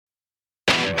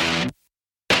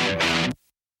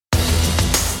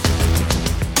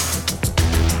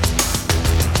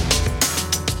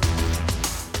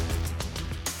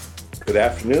Good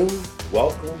afternoon.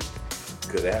 Welcome.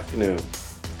 Good afternoon.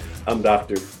 I'm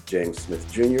Dr. James Smith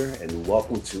Jr., and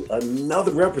welcome to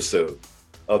another episode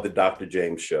of the Dr.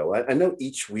 James Show. I know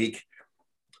each week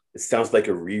it sounds like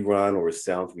a rerun or it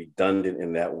sounds redundant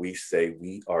in that we say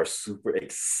we are super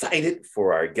excited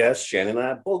for our guests. Shannon and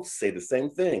I both say the same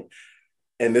thing.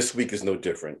 And this week is no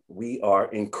different. We are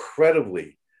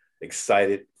incredibly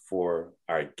excited for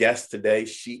our guest today.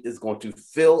 She is going to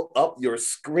fill up your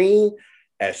screen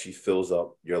as she fills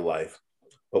up your life.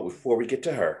 But before we get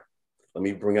to her, let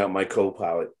me bring out my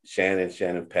co-pilot,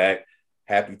 Shannon Pack.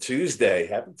 Happy Tuesday.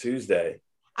 Happy Tuesday.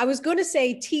 I was going to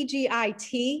say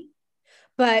TGIT,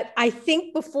 but I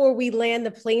think before we land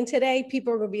the plane today,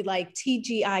 people are going to be like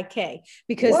TGIK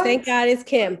because what? Thank God it's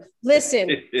Kim. Listen.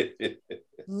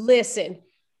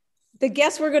 The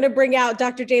guest we're going to bring out,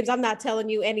 Dr. James, I'm not telling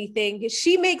you anything.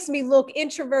 She makes me look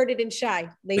introverted and shy,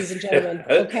 ladies and gentlemen.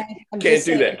 Okay. Can't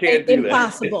do that.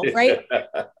 Impossible, right?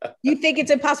 You think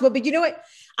it's impossible, but you know what?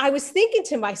 I was thinking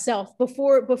to myself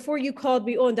before you called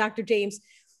me on, Dr. James,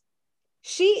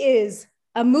 she is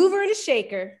a mover and a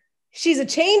shaker. She's a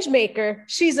change maker.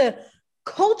 She's a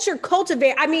culture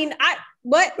cultivator. I mean,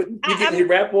 You getting your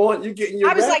rap on? You getting your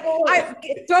rap on? I was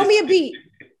like, throw me a beat.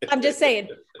 I'm just saying,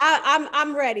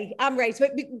 I'm ready. I'm ready. So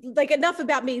like enough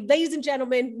about me, ladies and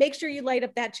gentlemen, make sure you light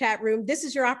up that chat room. This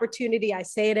is your opportunity. I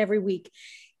say it every week.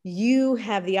 You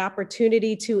have the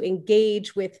opportunity to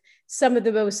engage with some of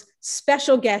the most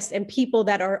special guests and people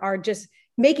that are just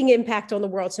making impact on the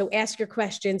world. So ask your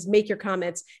questions, make your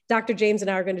comments. Dr. James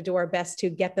and I are going to do our best to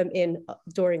get them in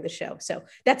during the show. So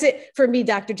that's it for me,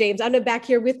 Dr. James. I'm back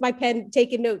here with my pen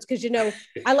taking notes because, you know,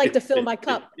 I like to fill my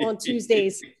cup on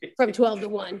Tuesdays from 12 to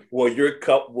 1. Well, your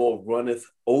cup will runneth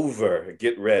over.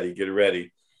 Get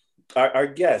ready. Our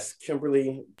guest,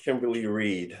 Kimberly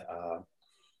Reed.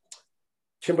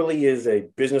 Kimberly is a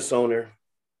business owner.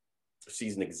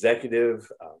 She's an executive,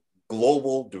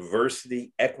 global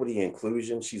diversity, equity,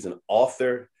 inclusion. She's an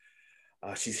author.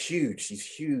 She's huge.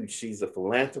 She's a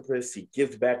philanthropist. She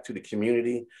gives back to the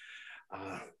community.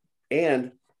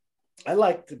 And I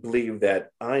like to believe that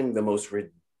I'm the most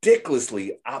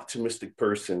ridiculously optimistic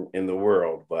person in the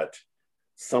world, but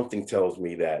something tells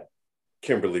me that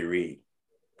Kimberly Reed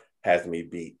has me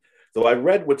beat. So I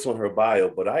read what's on her bio,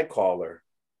 but I call her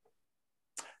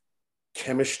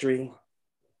chemistry,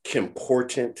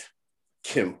 Kimportant,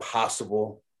 Kim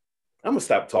Possible. I'm gonna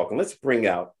stop talking. Let's bring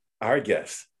out our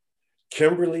guest,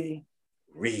 Kimberly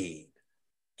Reed.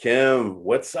 Kim,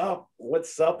 what's up?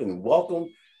 And welcome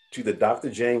to the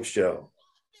Dr. James Show.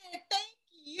 Thank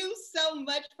you so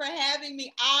much for having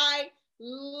me. I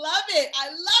love it.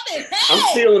 Hey!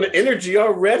 I'm feeling the energy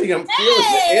already. I'm feeling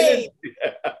the energy.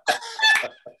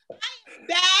 I'm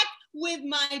back with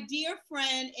my dear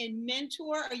friend and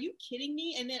mentor. Are you kidding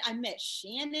me? And then I met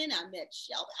Shannon. I met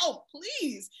Shelby. Oh,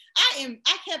 please. I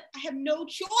have no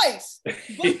choice but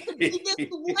to be this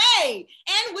way.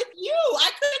 And with you,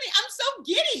 I'm so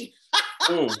giddy.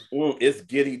 It's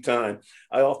giddy time.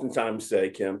 I oftentimes say,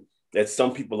 Kim, that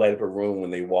some people light up a room when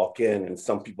they walk in and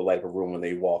some people light up a room when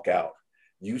they walk out.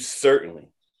 You certainly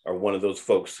are one of those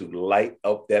folks who light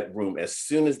up that room as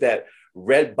soon as that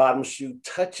red bottom shoe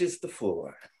touches the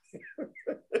floor.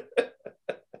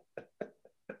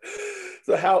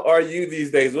 So how are you these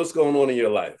days? What's going on in your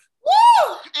life?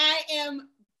 Woo! I am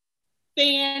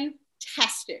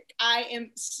fantastic.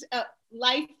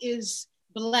 Life is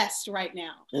blessed right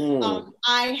now.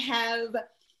 I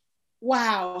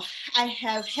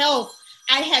have health.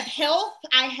 I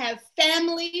have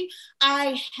family.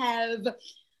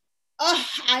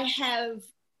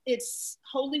 It's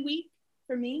Holy Week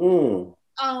for me.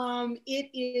 It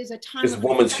is a time of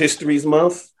Women's History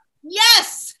Month.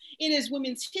 Yes, it is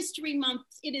Women's History Month.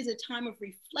 It is a time of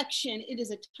reflection. It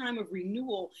is a time of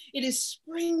renewal. It is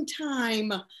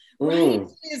springtime, right?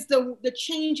 It is the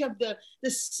change of the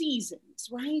seasons,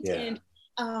 right? Yeah.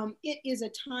 And it is a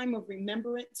time of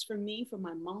remembrance for me, for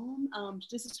my mom.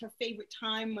 This is her favorite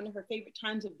time, one of her favorite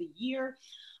times of the year.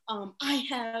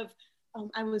 I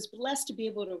was blessed to be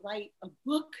able to write a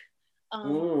book.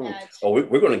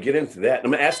 We're going to get into that.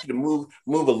 I'm going to ask you to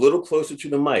move a little closer to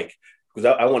the mic because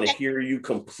I want to hear you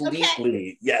completely.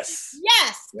 Okay. Yes,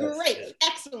 great. Yes.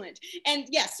 Excellent. And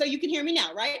yes, so you can hear me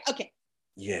now, right? Okay.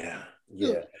 Yeah.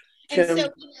 Good. Kim, and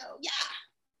so,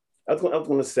 I was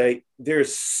going to say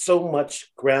there's so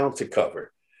much ground to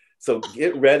cover. So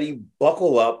get ready,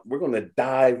 buckle up. We're going to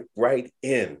dive right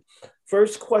in.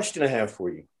 First question I have for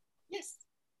you. Yes.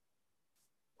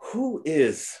 Who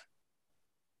is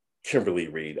Kimberly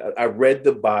Reed? I read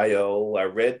the bio, I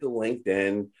read the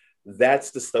LinkedIn. That's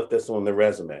the stuff that's on the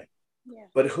resume. Yeah.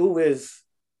 But who is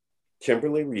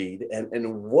Kimberly Reed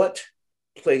and what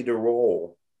played a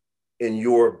role in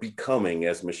your becoming,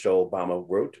 as Michelle Obama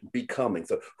wrote, becoming?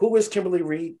 So who is Kimberly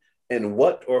Reed, and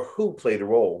what or who played a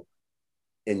role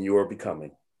in your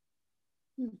becoming?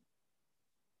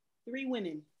 3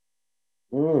 women.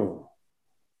 Mm.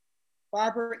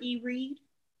 Barbara E. Reed,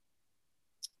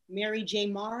 Mary J.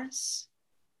 Morris,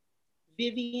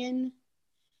 Vivian,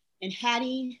 and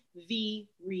Hattie V.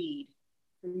 Reed.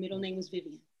 Her middle name was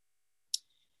Vivian.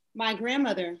 My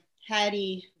grandmother,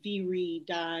 Hattie V. Reed,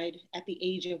 died at the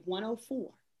age of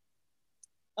 104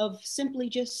 of simply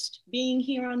just being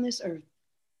here on this earth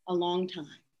a long time.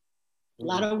 A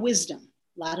lot of wisdom,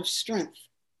 a lot of strength.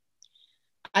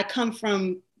 I come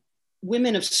from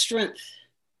women of strength,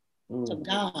 of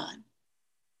God,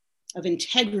 of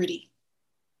integrity,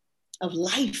 of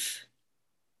life,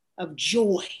 of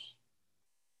joy,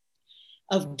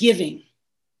 of giving.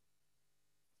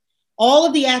 All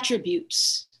of the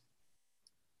attributes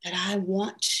that I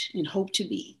want and hope to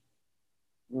be.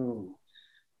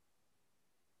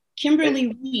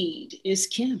 Kimberly Reed is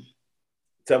Kim.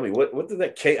 Tell me, what does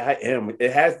that K-I-M?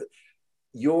 It has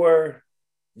your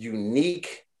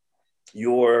unique,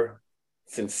 your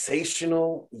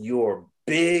sensational, your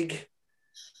big,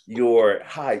 your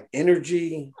high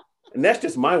energy. And that's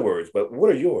just my words, but what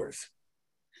are yours?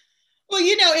 Well,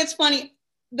 you know, it's funny.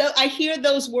 Though I hear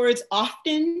those words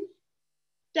often,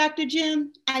 Dr.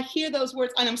 Jim. I hear those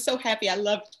words, and I'm so happy. I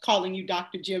love calling you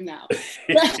Dr. Jim now.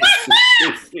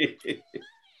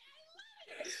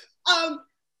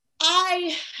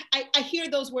 I hear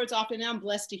those words often, and I'm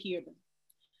blessed to hear them.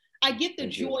 I get the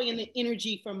joy and the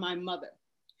energy from my mother.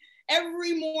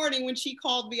 Every morning when she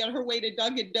called me on her way to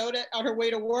Dunkin' Donut, on her way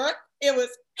to work, it was,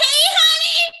 "Hey,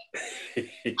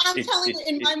 honey!" I'm telling you,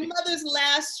 in my mother's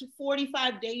last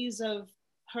 45 days of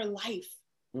her life,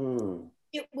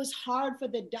 it was hard for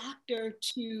the doctor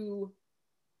to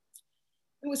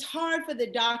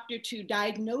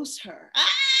diagnose her.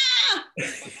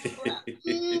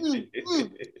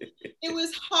 It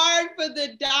was hard for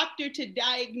the doctor to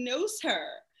diagnose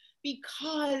her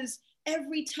because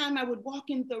every time I would walk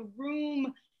in the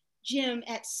room, Jim,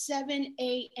 at 7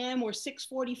 a.m. or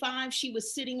 6:45, she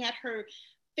was sitting at her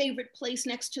favorite place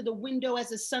next to the window as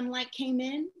the sunlight came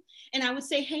in. And I would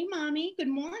say, "Hey, mommy, good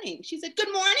morning." She said,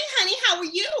 "Good morning, honey. How are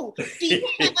you? Do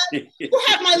you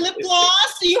have my lip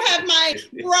gloss? Do you have my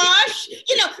brush?"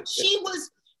 You know, she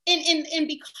was, and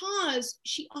because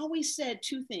she always said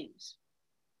 2 things.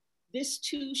 This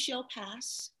too shall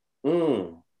pass.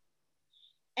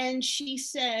 And she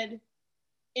said,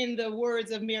 in the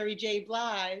words of Mary J.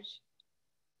 Blige,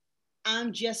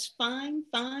 "I'm just fine.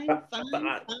 Fine.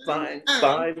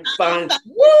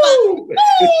 Woo!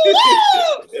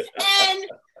 And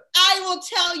I will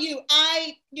tell you,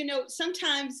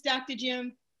 sometimes, Dr.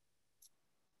 Jim,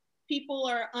 people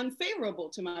are unfavorable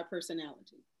to my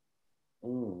personality.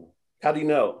 How do you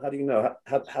know?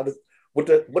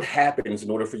 What happens in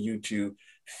order for you to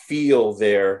feel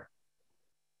their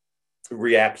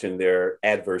reaction, their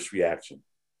adverse reaction?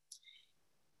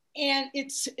 And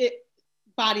it's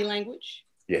body language.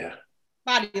 Yeah.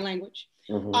 Body language.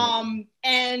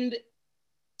 And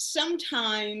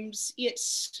sometimes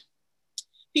it's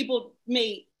people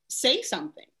may say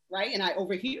something, right? And I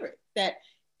overhear it, that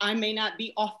I may not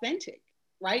be authentic,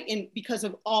 right? And because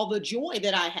of all the joy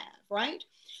that I have, right?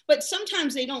 But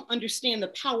sometimes they don't understand the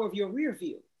power of your rear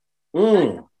view.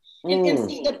 Right? And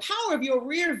see, the power of your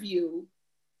rear view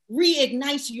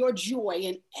reignites your joy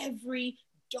in every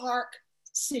dark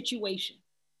situation.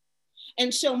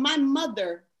 And so my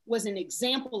mother was an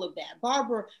example of that.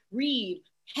 Barbara Reed,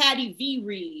 Hattie V.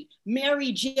 Reed,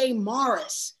 Mary J.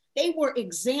 Morris, they were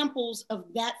examples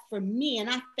of that for me. And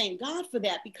I thank God for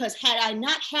that, because had I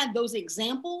not had those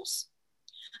examples,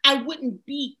 I wouldn't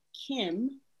be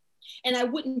Kim, and I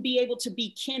wouldn't be able to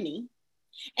be Kimmy,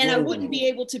 and I wouldn't be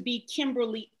able to be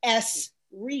Kimberly S.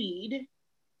 Reed,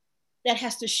 that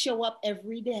has to show up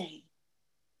every day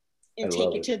and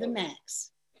take it to the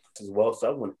max. As well, so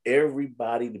I want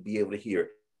everybody to be able to hear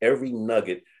every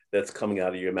nugget that's coming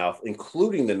out of your mouth,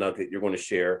 including the nugget you're going to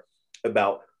share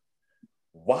about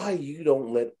why you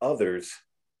don't let others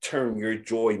turn your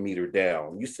joy meter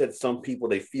down. You said some people,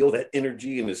 they feel that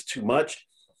energy and it's too much.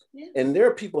 Yeah. And there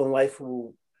are people in life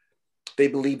who they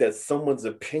believe that someone's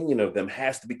opinion of them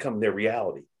has to become their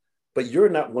reality. But you're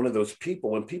not one of those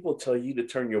people. When people tell you to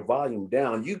turn your volume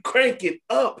down, you crank it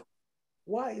up.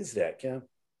 Why is that, Kim?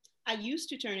 I used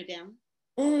to turn it down.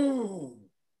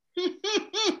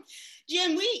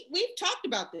 Jim, we've talked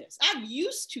about this. I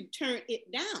used to turn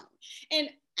it down. And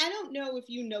I don't know if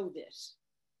you know this.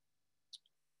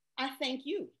 I thank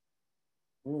you.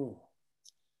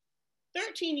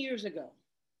 13 years ago,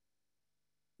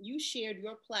 you shared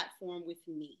your platform with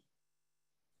me,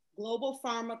 global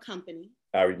pharma company.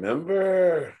 I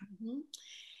remember. Mm-hmm.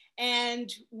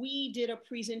 And we did a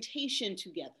presentation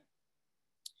together.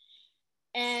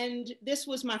 And this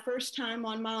was my first time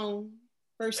on my own,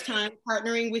 first time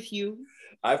partnering with you.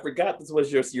 I forgot this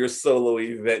was your solo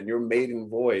event, your maiden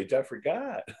voyage. I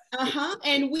forgot.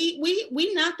 And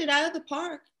we knocked it out of the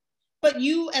park. But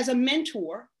you, as a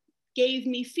mentor, gave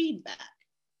me feedback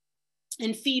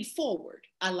and feed forward,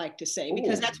 I like to say,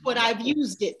 because that's what I've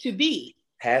used it to be.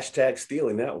 Hashtag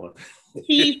stealing that one.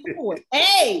 Feed forward.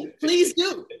 Hey, please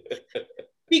do.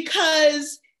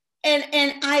 Because,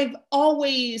 and I've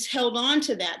always held on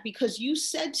to that, because you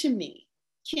said to me,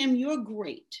 Kim, you're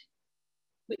great,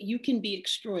 but you can be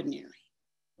extraordinary.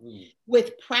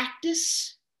 With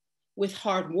practice, with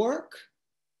hard work,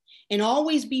 and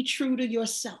always be true to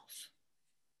yourself.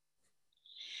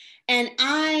 And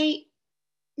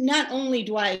not only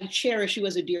do I cherish you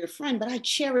as a dear friend, but I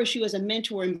cherish you as a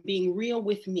mentor and being real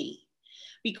with me,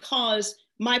 because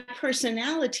my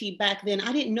personality back then,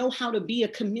 I didn't know how to be a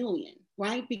chameleon,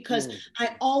 right? Because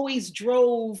I always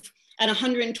drove at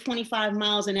 125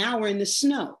 miles an hour in the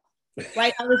snow,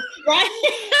 right? I was, right?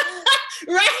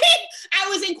 Right? I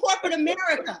was in corporate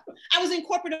America.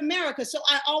 So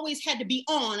I always had to be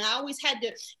on. I always had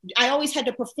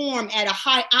to perform at a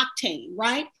high octane,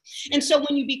 right? Yeah. And so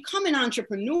when you become an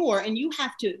entrepreneur and you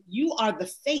are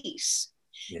the face,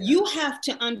 you have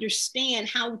to understand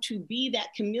how to be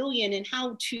that chameleon and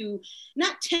how to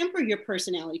not temper your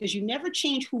personality, because you never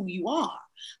change who you are,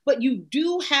 but you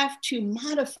do have to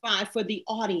modify for the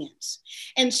audience.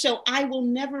 And so I will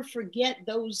never forget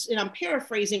those, and I'm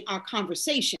paraphrasing our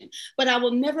conversation, but I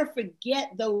will never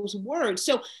forget those words.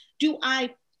 So do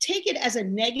I take it as a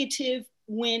negative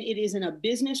when it is in a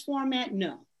business format?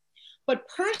 No. But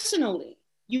personally,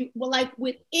 like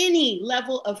with any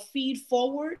level of feed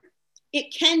forward,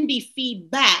 it can be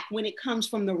feedback when it comes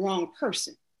from the wrong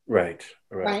person. Right.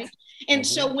 And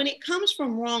so when it comes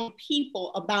from wrong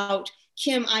people about,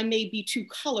 Kim, I may be too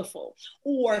colorful,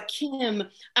 or Kim,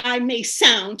 I may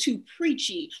sound too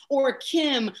preachy, or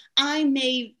Kim, I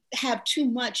may have too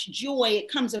much joy,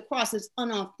 it comes across as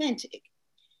unauthentic.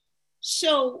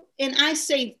 So, and I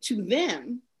say to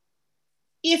them,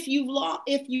 if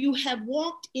you have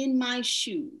walked in my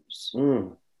shoes,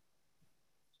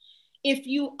 if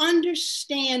you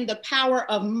understand the power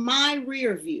of my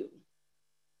rear view,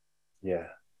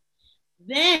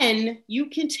 then you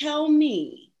can tell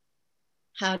me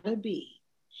how to be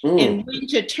and when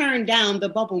to turn down the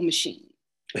bubble machine.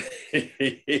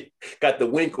 Got the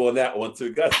wink on that one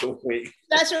too. Got the wink.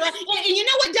 That's right. And you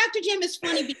know what, Dr. Jim, is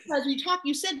funny, because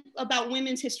you said about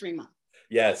Women's History Month.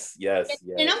 Yes.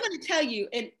 And I'm going to tell you,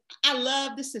 and I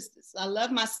love the sisters. I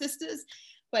love my sisters,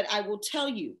 but I will tell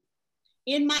you,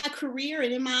 in my career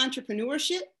and in my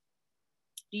entrepreneurship,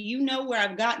 do you know where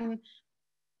I've gotten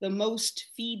the most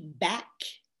feedback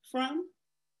from?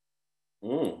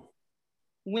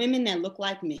 Women that look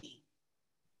like me.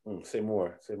 Say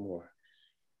more.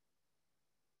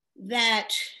 That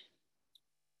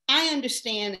I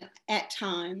understand at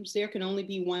times there can only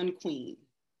be one queen.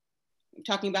 I'm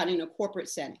talking about in a corporate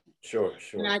setting. Sure.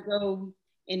 And I go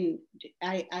and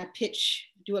I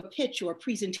do a pitch or a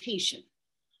presentation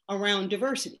around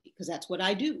diversity, because that's what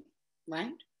I do,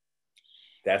 right?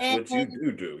 That's what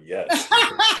you do, yes.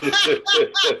 You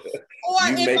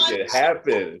make it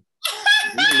happen.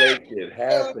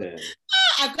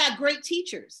 I've got great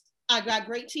teachers.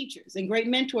 And great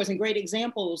mentors and great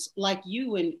examples like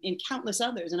you and countless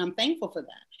others. And I'm thankful for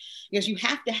that, because you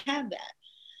have to have that.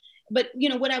 But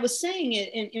what I was saying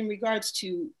in regards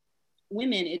to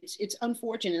women, it's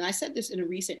unfortunate. And I said this in a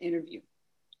recent interview,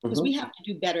 because we have to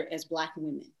do better as Black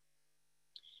women.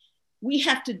 We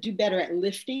have to do better at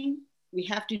lifting. We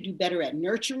have to do better at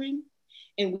nurturing.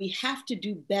 And we have to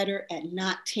do better at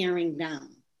not tearing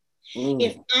down.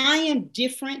 If I am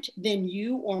different than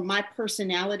you, or my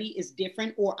personality is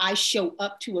different, or I show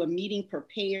up to a meeting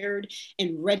prepared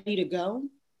and ready to go,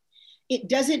 it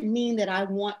doesn't mean that I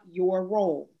want your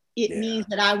role. It means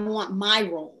that I want my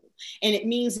role. And it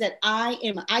means that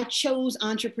I chose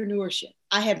entrepreneurship.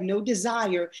 I have no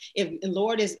desire,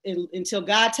 until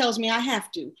God tells me I have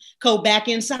to, go back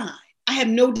inside. I have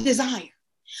no desire.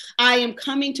 I am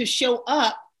coming to show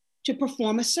up to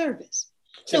perform a service.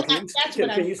 So can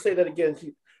you say that again?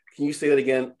 Can you say that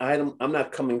again? I'm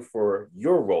not coming for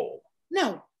your role.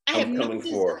 No, I'm coming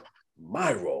for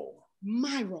my role.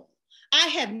 My role. I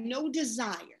have no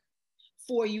desire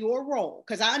for your role,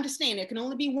 because I understand there can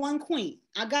only be one queen.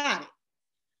 I got it.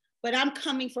 But I'm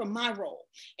coming for my role.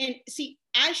 And see,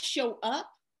 I show up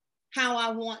how I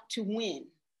want to win.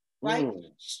 right?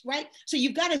 Right. So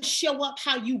you've got to show up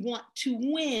how you want to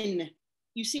win.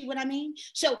 You see what I mean?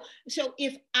 So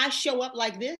if I show up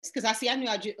like this, because I knew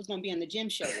I was going to be on the gym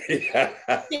show. I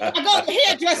go to the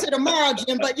hairdresser tomorrow,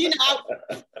 Jim, but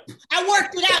I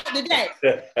worked it out today.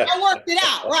 I worked it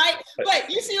out, right? But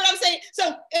you see what I'm saying?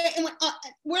 So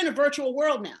we're in a virtual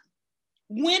world now.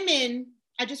 Women,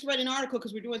 I just read an article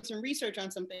because we're doing some research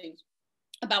on some things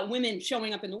about women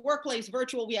showing up in the workplace,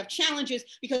 virtual. We have challenges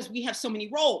because we have so many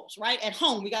roles, right? At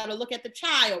home, we got to look at the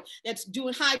child that's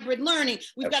doing hybrid learning.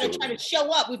 We've got to try to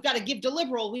show up. We've got to give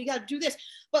deliverable. We got to do this.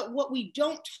 But what we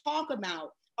don't talk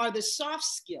about are the soft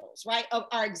skills, right? Of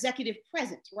our executive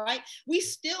presence, right? We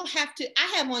still have to,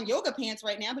 I have on yoga pants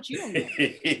right now, but you don't know.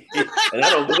 And I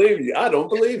don't believe you. I don't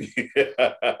believe you. Okay?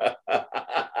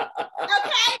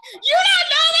 You don't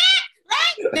know that,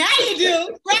 right? Now you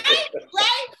do, right?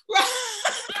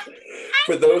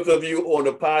 For those of you on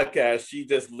the podcast, she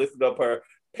just lifted up her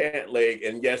pant leg,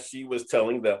 and yes, she was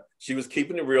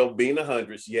keeping it real, being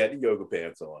 100. She had the yoga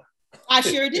pants on. I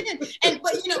sure did.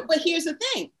 But here's the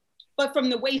thing. But from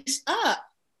the waist up,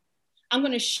 I'm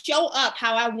going to show up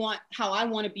how I want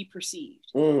to be perceived.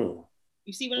 You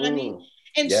see what I mean?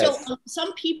 And yes. So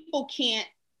some people,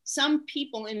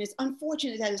 and it's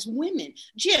unfortunate that it's women.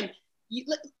 Jim,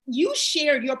 you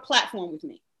shared your platform with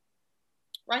me,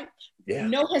 right? Yeah.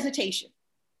 No hesitation,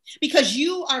 because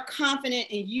you are confident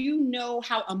and you know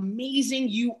how amazing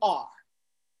you are,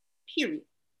 period.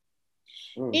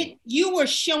 You were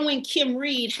showing Kim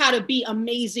Reed how to be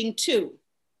amazing too.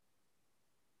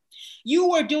 You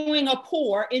were doing a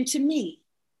pour into me.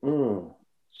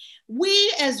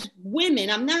 We as women,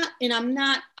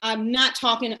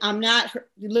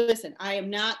 listen, I am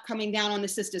not coming down on the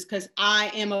sisters because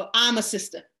I'm a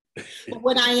sister. But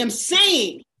what I am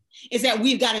saying is that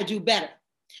we've got to do better,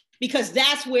 because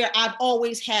that's where I've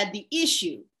always had the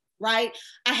issue, right?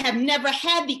 I have never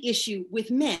had the issue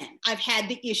with men. I've had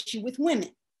the issue with women.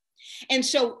 And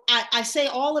so I say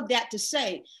all of that to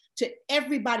say to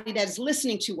everybody that's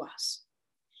listening to us,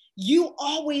 you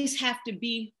always have to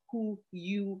be who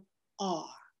you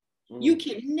are. You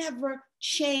can never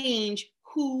change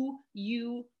who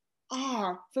you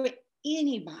are for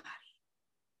anybody.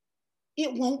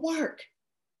 It won't work.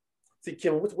 See,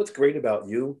 Kim, what's great about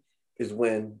you is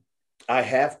when I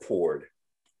have poured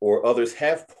or others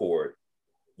have poured,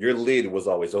 your lid was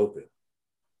always open,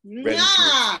 ready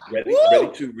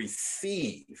to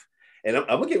receive. And I'm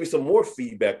going to give you some more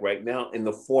feedback right now in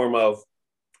the form of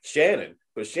Shannon.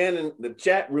 But Shannon, the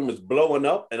chat room is blowing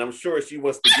up, and I'm sure she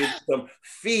wants to give you some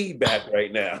feedback right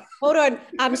now. Hold on,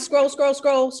 I'm scroll.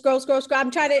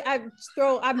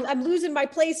 I'm losing my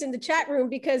place in the chat room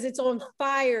because it's on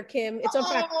fire, Kim. It's on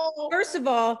fire. First of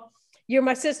all, you're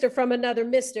my sister from another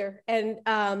mister, and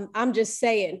I'm just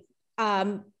saying,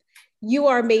 you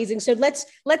are amazing. So let's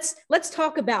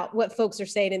talk about what folks are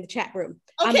saying in the chat room.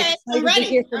 Okay, I'm ready. To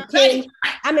hear from Kim.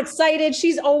 I'm excited.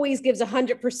 She's always gives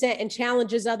 100% and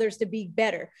challenges others to be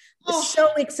better. So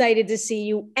excited to see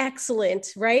you. Excellent,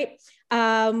 right?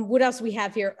 What else we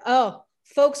have here? Oh,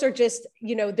 folks are just,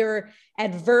 they're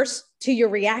adverse to your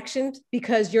reactions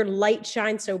because your light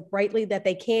shines so brightly that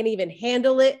they can't even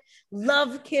handle it.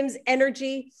 Love Kim's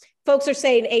energy. Folks are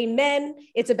saying amen.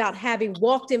 It's about having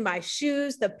walked in my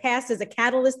shoes. The past is a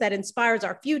catalyst that inspires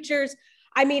our futures.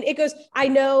 I mean, it goes, they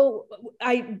know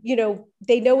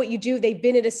what you do. They've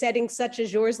been in a setting such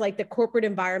as yours, like the corporate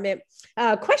environment.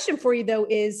 Question for you though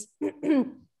is,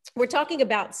 we're talking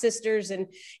about sisters and,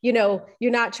 you're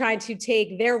not trying to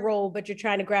take their role, but you're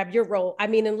trying to grab your role. I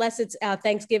mean, unless it's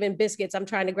Thanksgiving biscuits, I'm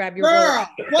trying to grab your role.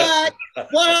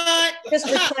 What? Just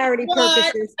for clarity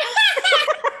purposes.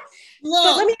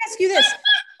 But let me ask you this.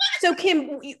 So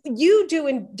Kim, you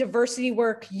doing diversity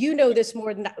work, you know this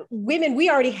more than women, we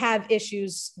already have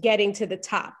issues getting to the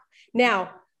top.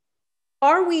 Now,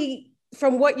 are we,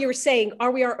 from what you're saying,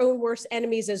 are we our own worst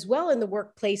enemies as well in the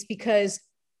workplace because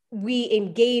we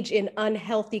engage in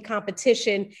unhealthy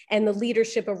competition and the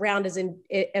leadership around is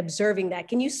observing that?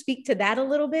 Can you speak to that a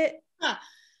little bit?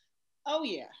 Oh,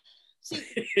 yeah.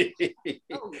 See,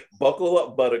 Buckle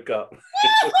up, Buttercup.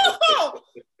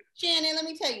 Shannon, let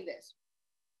me tell you this.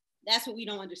 That's what we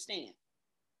don't understand.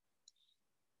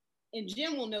 And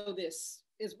Jim will know this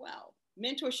as well.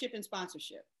 Mentorship and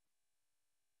sponsorship.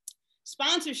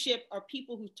 Sponsorship are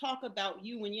people who talk about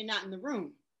you when you're not in the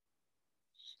room.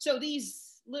 So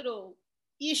these little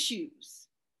issues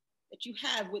that you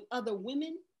have with other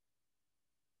women,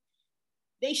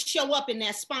 they show up in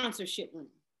that sponsorship room.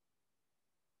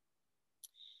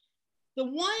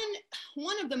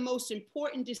 One of the most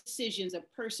important decisions a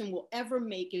person will ever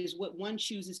make is what one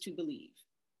chooses to believe.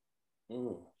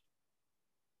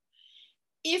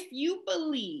 if you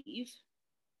believe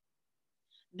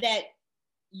that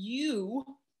you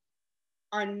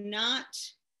are not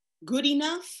good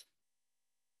enough,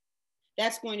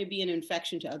 that's going to be an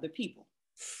infection to other people.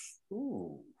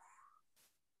 Ooh.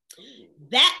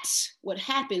 That's what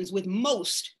happens with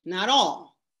most, not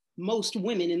all, most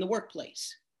women in the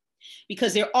workplace,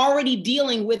 because they're already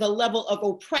dealing with a level of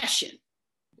oppression.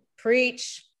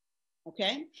 Preach.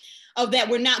 Okay, of that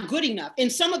we're not good enough.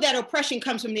 And some of that oppression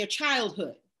comes from their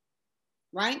childhood,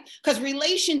 right? Because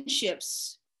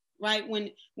relationships, right?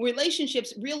 When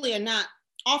relationships really are not,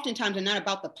 oftentimes are not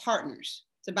about the partners.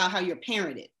 It's about how you're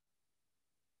parented.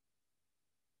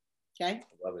 Okay.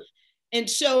 Love it. And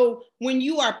so when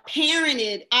you are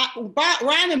parented,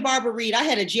 Ryan and Barbara Reed, I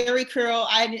had a Jerry curl.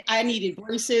 I needed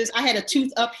braces. I had a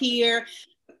tooth up here.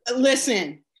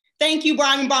 Listen, thank you,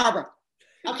 Brian and Barbara.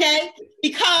 Okay,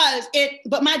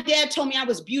 but my dad told me I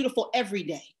was beautiful every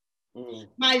day. Mm.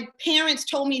 My parents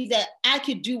told me that I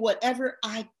could do whatever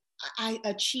I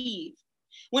achieve.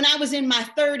 When I was in my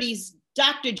 30s,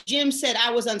 Dr. Jim said I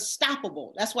was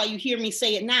unstoppable. That's why you hear me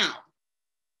say it now.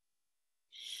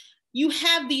 You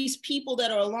have these people that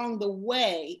are along the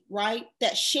way, right,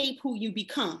 that shape who you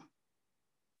become.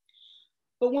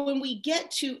 But when we get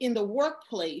to in the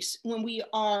workplace, when we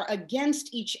are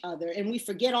against each other and we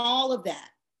forget all of that,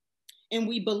 and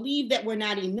we believe that we're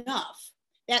not enough,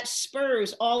 that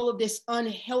spurs all of this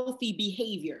unhealthy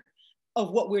behavior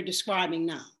of what we're describing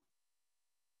now.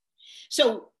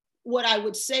 So what I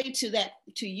would say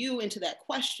to you and to that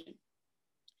question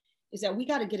is that we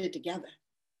got to get it together.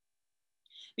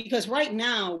 Because right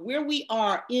now, where we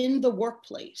are in the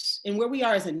workplace and where we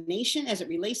are as a nation as it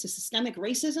relates to systemic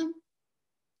racism,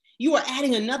 you are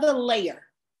adding another layer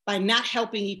by not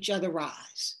helping each other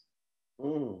rise.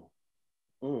 You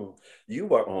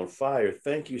are on fire.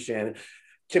 Thank you, Shannon.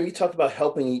 Kim, you talked about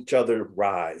helping each other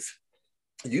rise.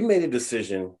 You made a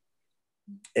decision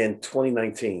in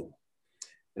 2019,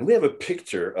 and we have a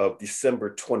picture of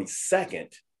December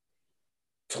 22nd,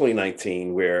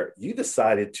 2019, where you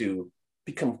decided to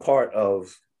become part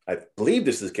of, I believe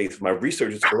this is the case, my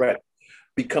research is correct,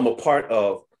 become a part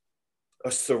of a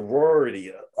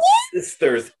sorority,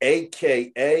 sisters,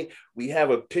 AKA. We have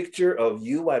a picture of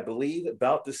you, I believe,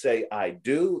 about to say, I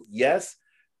do. Yes.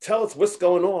 Tell us what's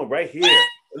going on right here.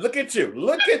 Look at you.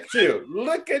 Look at you.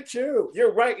 Look at you.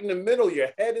 You're right in the middle. Your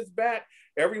head is back.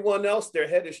 Everyone else, their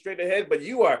head is straight ahead, but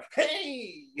you are,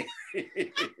 hey.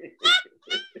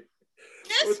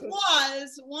 This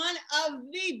was one of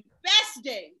the best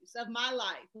days of my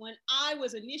life when I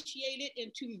was initiated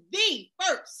into the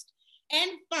first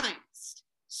and finest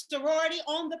sorority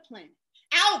on the planet,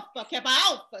 Alpha Kappa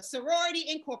Alpha Sorority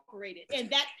Incorporated. And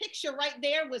that picture right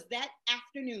there was that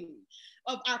afternoon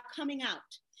of our coming out.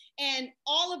 And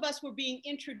all of us were being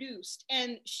introduced.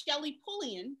 And Shelley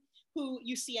Pullian, who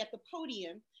you see at the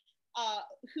podium,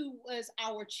 who was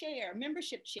our chair,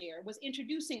 membership chair, was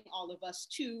introducing all of us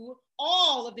to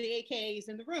all of the AKAs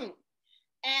in the room.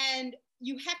 And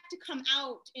you have to come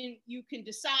out and you can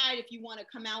decide if you want to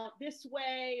come out this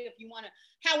way, if you want to,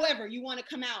 however you want to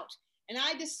come out. And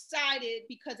I decided,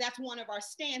 because that's one of our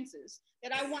stances,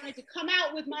 that I wanted to come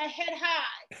out with my head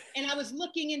high and I was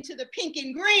looking into the pink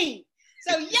and green.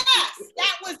 So yes,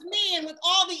 that was me, and with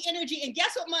all the energy. And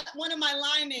guess what one of my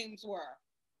line names were?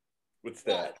 What's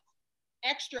that?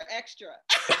 Extra, extra.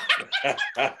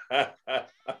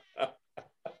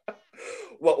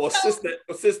 Well, sister,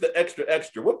 extra,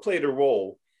 extra, what played a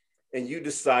role in you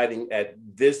deciding at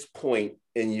this point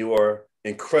in your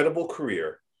incredible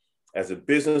career as a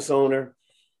business owner,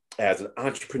 as an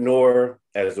entrepreneur,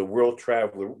 as a world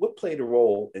traveler, what played a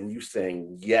role in you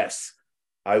saying, yes,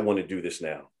 I want to do this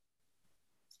now?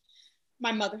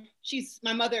 My mother.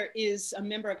 My mother is a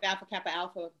member of Alpha Kappa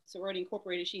Alpha Sorority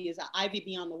Incorporated. She is an Ivy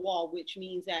Beyond the Wall, which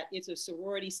means that it's a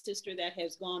sorority sister that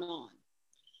has gone on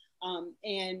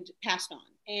and passed on.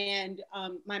 And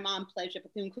my mom pledged at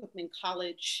Bethune-Cookman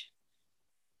College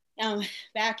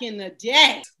back in the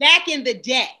day.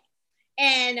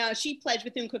 And she pledged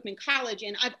Bethune-Cookman College,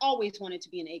 and I've always wanted to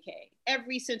be an AKA ever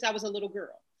since I was a little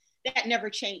girl. That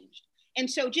never changed. And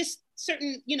so just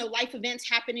certain, life events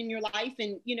happen in your life,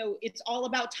 and, it's all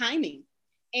about timing.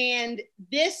 And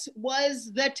this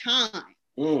was the time.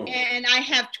 And I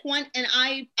have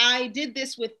I did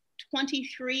this with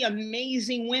 23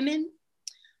 amazing women.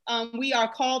 We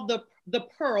are called the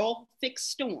Pearl Thick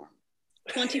Storm,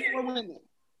 24 women.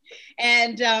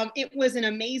 And it was an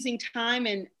amazing time.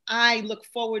 And I look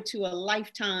forward to a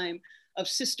lifetime of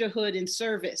sisterhood and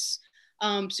service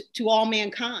to all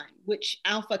mankind, which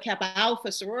Alpha Kappa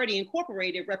Alpha Sorority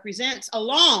Incorporated represents,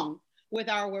 along with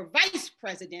our vice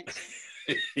president,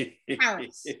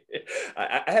 Paris.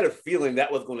 I had a feeling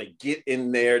that was going to get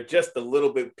in there just a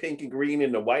little bit pink and green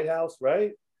in the White House,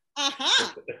 right? Uh-huh.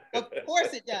 Of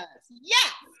course it does.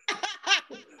 Yes.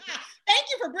 Thank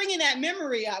you for bringing that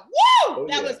memory up. Woo!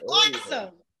 That was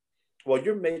awesome. Well,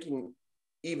 you're making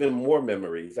even more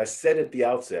memories. I said at the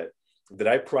outset that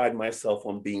I pride myself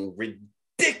on being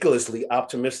ridiculously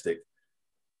optimistic,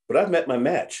 but I've met my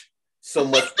match so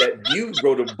much that you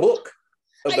wrote a book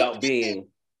about being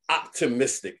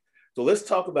optimistic. So let's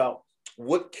talk about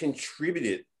what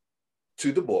contributed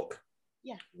to the book.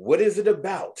 Yeah. What is it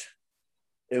about?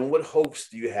 And what hopes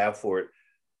do you have for it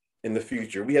in the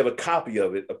future? We have a copy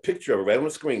of it, a picture of it right on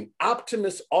the screen.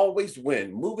 Optimists Always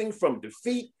Win, moving from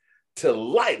defeat to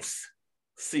life's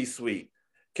C-suite.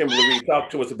 Kimberly Reed, talk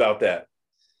to us about that.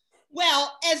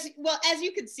 Well, as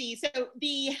you could see, so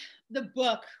the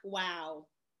book, wow.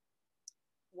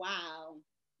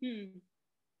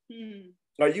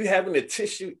 Are you having a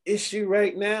tissue issue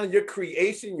right now? Your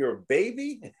creation, your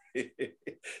baby?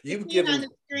 You've given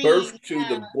birth to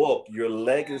the book, your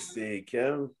legacy,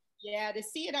 Kim. Yeah, to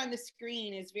see it on the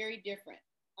screen is very different.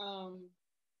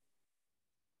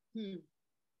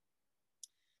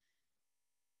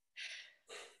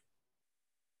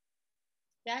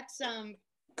 That's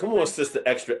Come on, sister,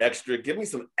 extra. Give me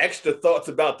some extra thoughts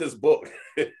about this book.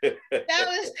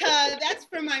 That's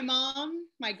for my mom,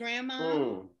 my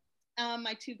grandma,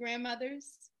 my two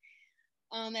grandmothers.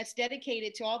 That's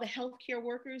dedicated to all the healthcare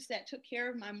workers that took care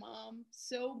of my mom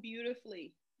so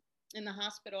beautifully in the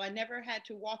hospital. I never had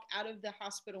to walk out of the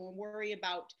hospital and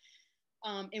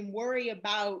worry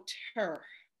about her.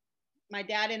 My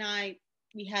dad and I,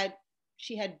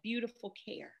 she had beautiful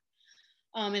care.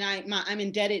 And I'm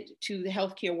indebted to the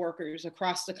healthcare workers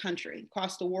across the country,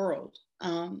 across the world.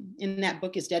 And that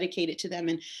book is dedicated to them.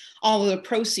 And all of the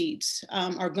proceeds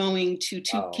are going to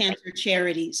two cancer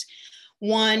charities.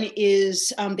 One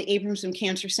is the Abramson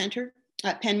Cancer Center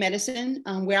at Penn Medicine,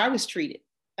 where I was treated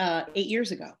 8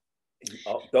 years ago.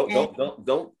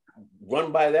 Don't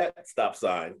run by that stop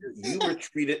sign. You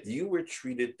were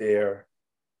treated there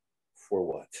for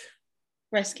what?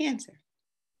 Breast cancer.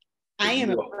 I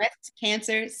am a breast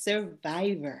cancer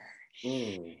survivor.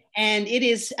 And it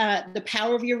is the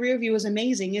power of your rear view is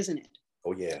amazing, isn't it?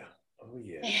 Oh yeah.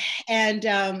 And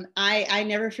I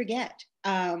never forget.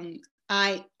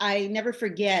 I never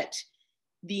forget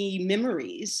the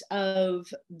memories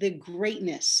of the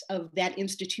greatness of that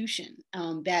institution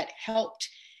that helped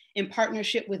in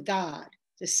partnership with God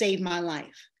to save my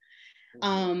life.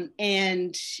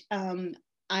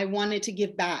 I wanted to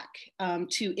give back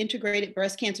to integrated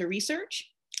breast cancer research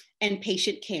and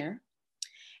patient care.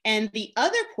 And the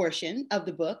other portion of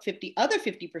the book,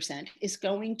 50%, is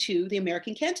going to the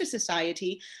American Cancer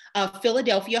Society of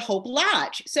Philadelphia Hope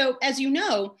Lodge. So as you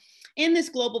know, in this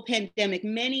global pandemic,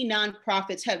 many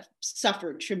nonprofits have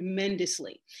suffered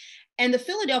tremendously. And the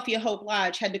Philadelphia Hope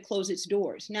Lodge had to close its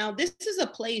doors. Now, this is a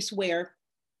place where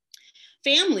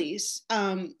families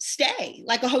stay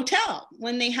like a hotel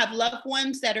when they have loved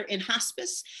ones that are in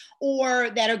hospice or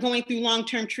that are going through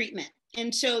long-term treatment.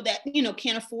 And so that,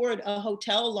 can't afford a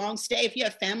hotel, long stay. If you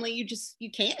have family, you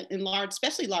can't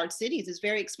especially large cities, it's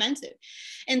very expensive.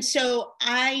 And so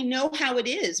I know how it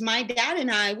is. My dad and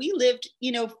I, we lived,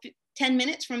 10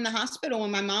 minutes from the hospital when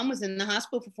my mom was in the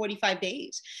hospital for 45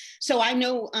 days. So I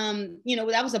know,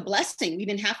 that was a blessing. We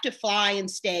didn't have to fly and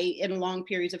stay in long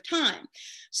periods of time.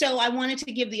 So I wanted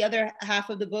to give the other half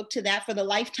of the book to that for the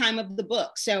lifetime of the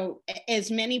book. So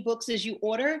as many books as you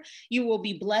order, you will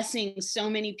be blessing so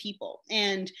many people.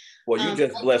 And well, you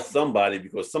just blessed somebody,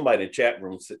 because somebody in the chat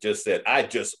room just said, I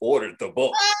just ordered the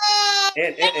book.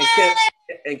 And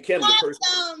Kim,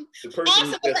 awesome.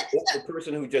 the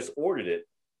person who just ordered it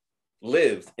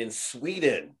lives in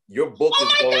Sweden. Your book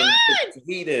is going to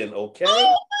Sweden, okay?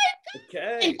 Oh my God.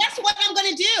 Okay. And guess what I'm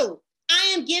going to do?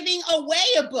 I am giving away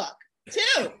a book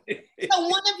too.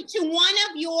 So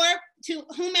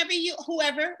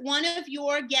whoever one of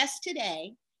your guests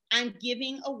today, I'm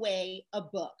giving away a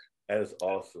book. That is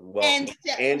awesome. Well,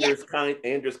 Anders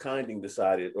Kending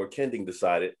decided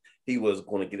he was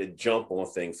going to get a jump on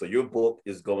things. So your book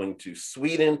is going to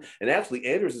Sweden. And actually,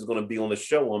 Anders is going to be on the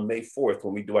show on May 4th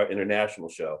when we do our international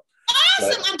show.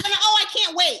 Awesome. I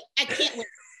can't wait.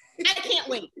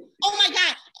 Oh my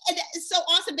God. It's so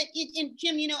awesome. But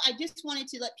Jim, I just wanted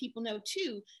to let people know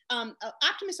too,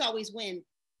 Optimists Always Win.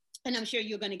 And I'm sure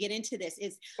you're going to get into this.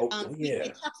 It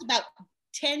talks about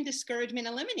 10 discouragement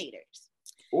eliminators.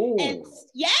 Ooh.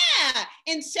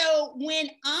 And so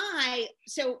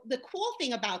the cool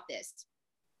thing about this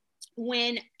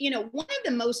when, one of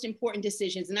the most important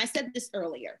decisions, and I said this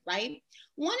earlier, right?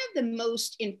 One of the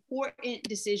most important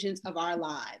decisions of our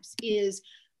lives is,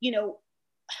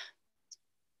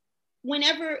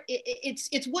 whenever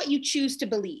it's what you choose to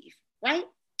believe, right?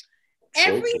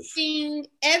 Choices.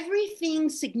 Everything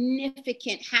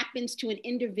significant happens to an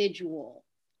individual.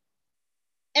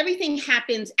 Everything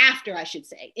happens after, I should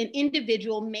say, an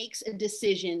individual makes a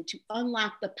decision to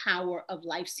unlock the power of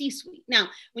life C-suite. Now,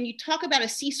 when you talk about a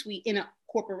C-suite in a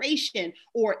corporation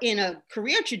or in a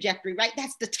career trajectory, right,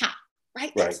 that's the top,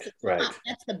 right? That's the top. Right.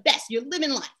 That's the best. You're living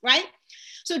life, right?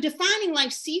 So defining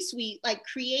life C-suite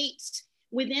creates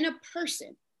within a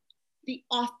person the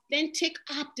authentic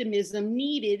optimism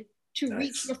needed to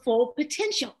reach your full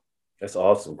potential. That's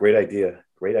awesome. Great idea.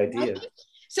 Great idea. Right?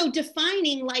 So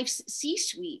defining life's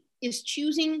C-suite is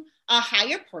choosing a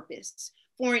higher purpose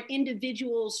for an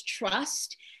individual's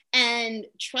trust and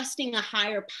trusting a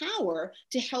higher power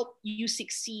to help you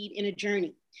succeed in a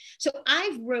journey. So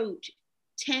I've wrote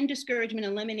 10 discouragement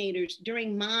eliminators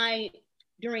during my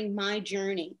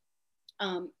journey,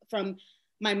 from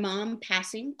my mom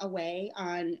passing away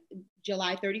on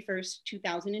July 31st,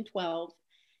 2012,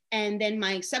 and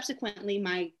then subsequently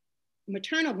my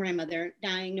maternal grandmother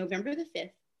dying November the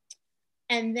 5th.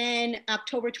 And then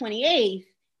October 28th,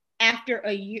 after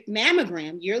a yearly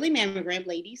mammogram,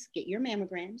 ladies, get your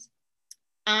mammograms,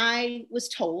 I was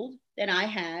told that I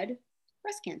had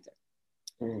breast cancer.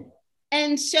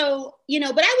 And so,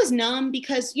 but I was numb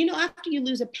because, after you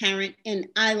lose a parent and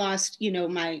I lost,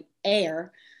 my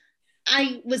heir,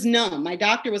 I was numb. My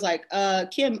doctor was like,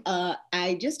 Kim,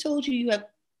 I just told you have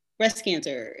breast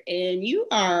cancer and you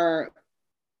are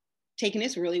taking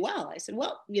this really well. I said,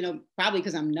 well, probably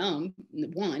because I'm numb,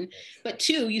 one, but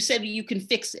two, you said you can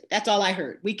fix it. That's all I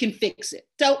heard. We can fix it.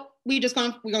 So we're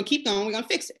going to keep going. We're going to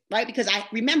fix it. Right. Because I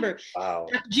remember,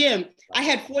 Jim, I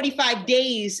had 45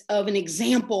 days of an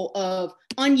example of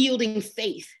unyielding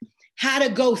faith, how to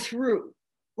go through,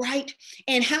 right?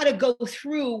 And how to go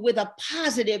through with a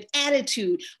positive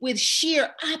attitude, with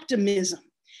sheer optimism.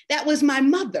 That was my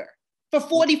mother for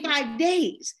 45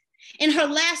 days. In her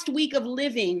last week of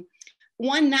living,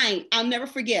 one night, I'll never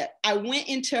forget, I went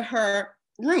into her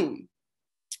room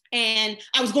and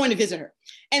I was going to visit her.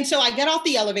 And so I got off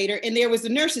the elevator and there was the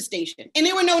nurses station and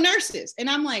there were no nurses. And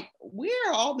I'm like, where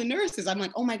are all the nurses? I'm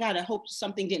like, oh my God, I hope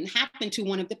something didn't happen to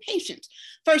one of the patients.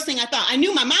 First thing I thought, I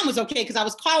knew my mom was okay because I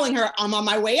was calling her, I'm on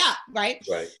my way up, right?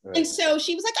 And so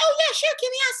she was like, oh yeah, sure,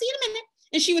 Kimmy, I'll see you in a minute.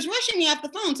 And she was rushing me off the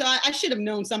phone. So I should have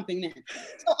known something then.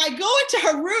 So I go into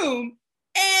her room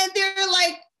and there are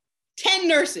like 10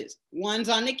 nurses. One's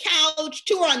on the couch,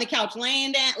 2 are on the couch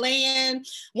laying,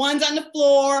 one's on the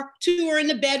floor, 2 are in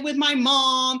the bed with my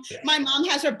mom. My mom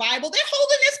has her Bible. They're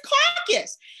holding this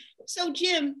carcass. So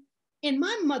Jim, in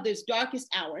my mother's darkest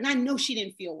hour, and I know she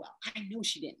didn't feel well. I know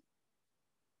she didn't.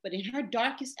 But in her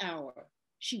darkest hour,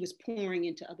 she was pouring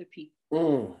into other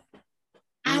people.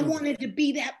 I wanted to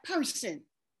be that person.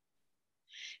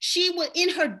 She was in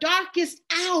her darkest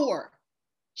hour.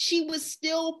 She was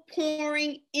still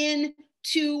pouring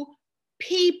into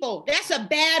people. That's a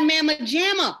bad mamma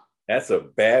jamma. That's a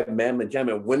bad mamma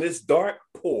jamma. When it's dark,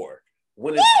 pour.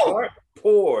 When it's dark,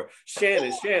 pour.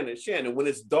 Shannon, when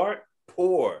it's dark,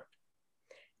 pour.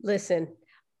 Listen,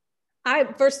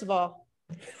 first of all,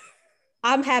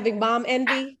 I'm having mom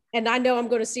envy and I know I'm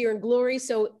going to see her in glory.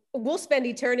 So we'll spend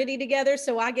eternity together.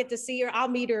 So I get to see her. I'll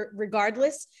meet her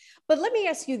regardless. But let me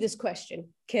ask you this question,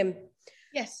 Kim.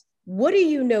 Yes. What do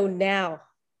you know now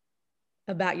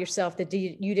about yourself that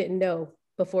you didn't know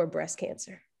before breast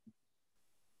cancer?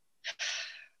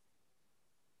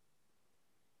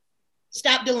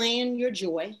 Stop delaying your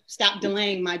joy. Stop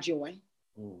delaying my joy,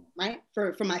 right?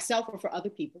 For myself or for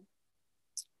other people.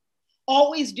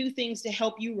 Always do things to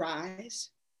help you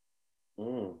rise.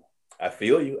 I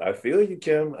feel you. I feel you,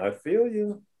 Kim. I feel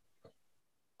you.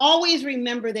 Always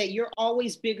remember that you're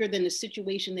always bigger than the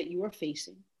situation that you are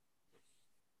facing.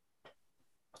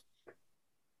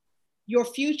 Your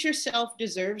future self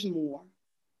deserves more.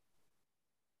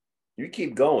 You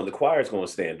keep going. The choir's going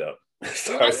to stand up.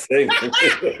 Start singing.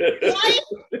 Life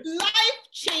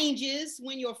changes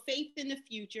when your faith in the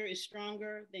future is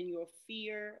stronger than your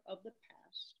fear of the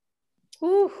past.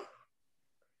 Ooh.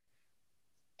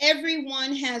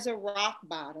 Everyone has a rock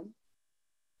bottom,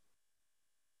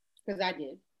 because I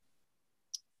did.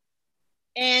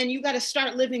 And you got to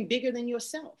start living bigger than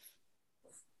yourself.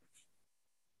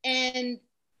 And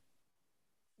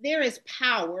there is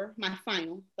power, my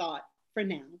final thought for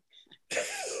now.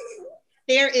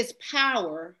 There is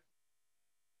power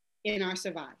in our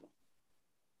survival.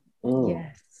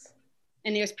 Yes.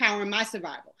 And there's power in my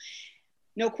survival.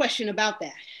 No question about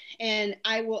that. And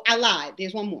I lied.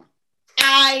 There's one more.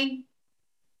 I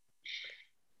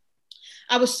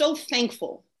was so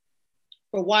thankful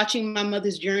for watching my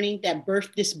mother's journey that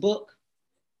birthed this book,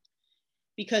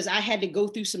 because I had to go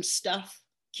through some stuff.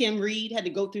 Kim Reed had to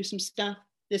go through some stuff.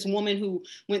 This woman who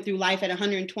went through life at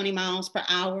 120 miles per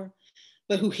hour,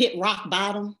 but who hit rock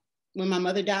bottom when my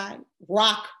mother died.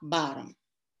 Rock bottom,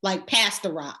 like past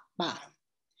the rock bottom.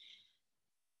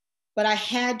 But I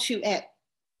had to,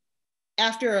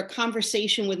 after a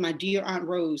conversation with my dear Aunt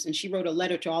Rose, and she wrote a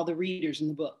letter to all the readers in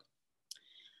the book,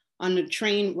 on the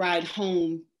train ride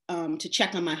home to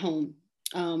check on my home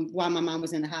while my mom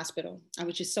was in the hospital, I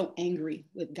was just so angry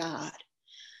with God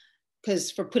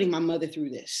for putting my mother through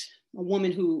this. A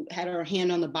woman who had her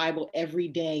hand on the Bible every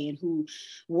day and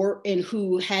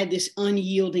who had this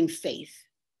unyielding faith,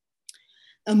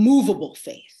 a movable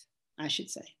faith, I should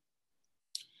say.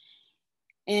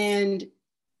 And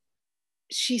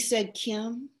she said,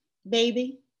 Kim,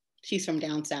 baby, she's from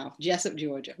down south, Jessup,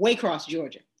 Georgia, Waycross,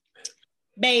 Georgia.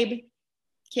 Baby,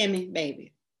 Kimmy,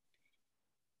 baby,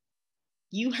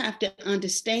 you have to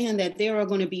understand that there are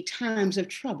going to be times of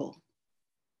trouble.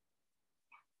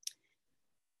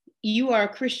 You are a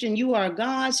Christian, you are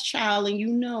God's child, and you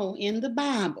know in the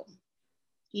Bible,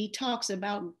 he talks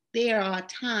about there are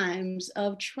times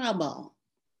of trouble.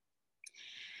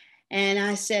 And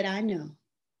I said, I know,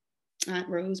 Aunt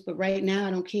Rose, but right now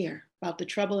I don't care about the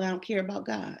trouble. I don't care about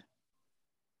God.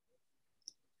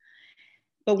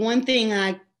 But one thing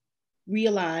I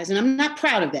realized, and I'm not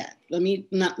proud of that. Let me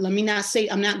not say,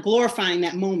 I'm not glorifying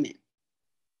that moment,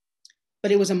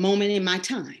 but it was a moment in my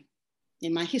time,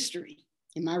 in my history,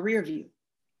 in my rear view.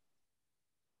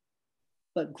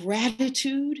 But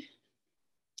gratitude,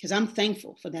 because I'm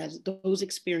thankful for those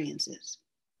experiences,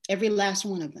 every last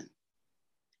one of them.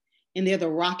 And they're the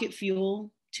rocket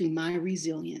fuel to my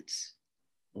resilience.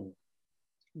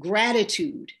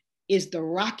 Gratitude is the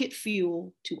rocket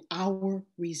fuel to our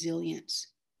resilience.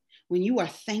 When you are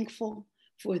thankful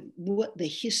for what the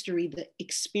history, the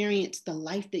experience, the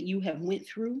life that you have went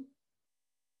through,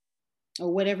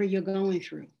 or whatever you're going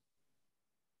through.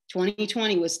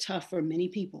 2020 was tough for many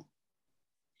people,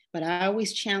 but I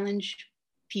always challenge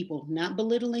people, not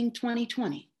belittling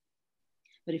 2020,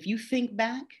 but if you think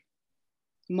back,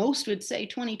 most would say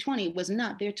 2020 was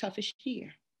not their toughest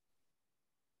year.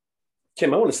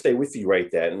 Kim, I want to stay with you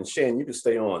right there. And Shan, you can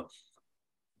stay on.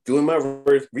 Doing my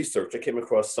research, I came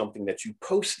across something that you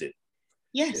posted.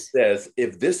 Yes. It says,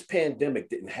 if this pandemic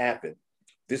didn't happen,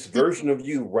 this version of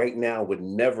you right now would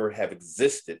never have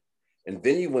existed. And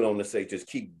then you went on to say, just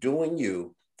keep doing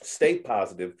you, stay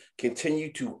positive,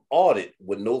 continue to audit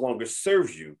what no longer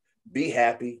serves you, be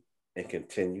happy, and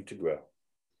continue to grow.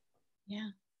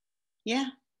 Yeah.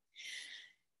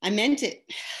 I meant it.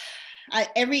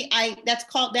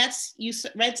 You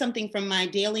read something from my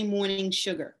daily morning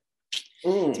sugar.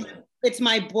 It's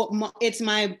my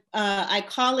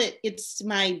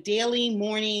daily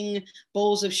morning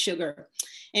bowls of sugar.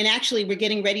 And actually we're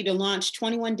getting ready to launch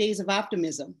 21 Days of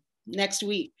Optimism next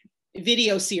week,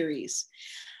 video series.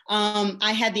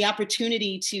 I had the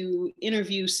opportunity to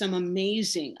interview some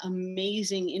amazing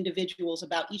individuals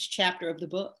about each chapter of the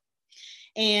book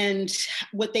and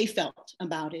what they felt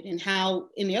about it and how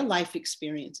in their life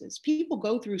experiences, people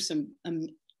go through some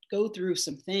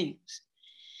things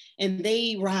and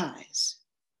they rise.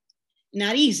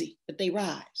 Not easy, but they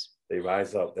rise. They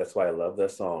rise up. That's why I love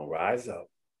that song, Rise Up.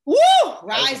 Woo!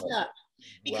 Rise up.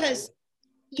 Because,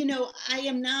 I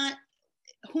am not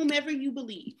whomever you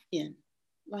believe in,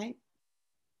 right?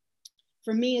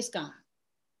 For me, it's God.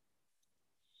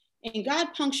 And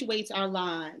God punctuates our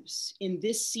lives in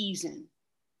this season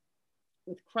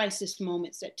with crisis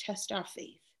moments that test our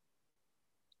faith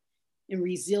and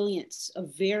resilience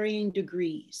of varying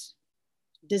degrees,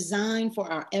 designed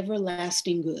for our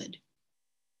everlasting good.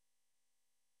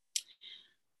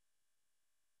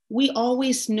 We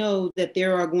always know that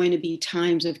there are going to be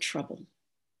times of trouble.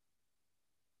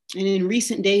 And in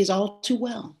recent days, all too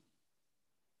well.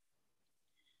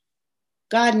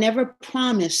 God never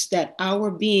promised that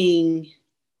our being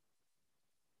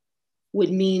would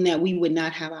mean that we would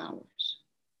not have ours.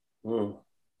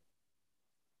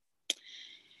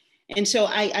 And so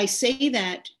I say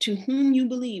that to whom you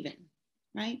believe in,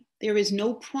 right? There is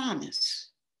no promise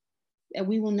that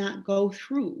we will not go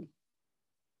through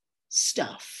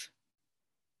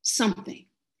something.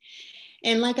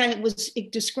 And like I was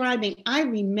describing, I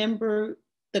remember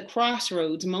the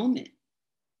crossroads moment,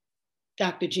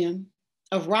 Dr. Jim,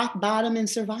 of rock bottom and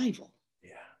survival.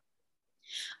 Yeah.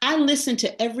 I listen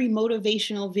to every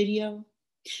motivational video.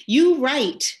 You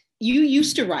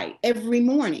used to write every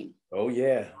morning. Oh,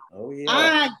 yeah. Oh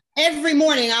yeah. Every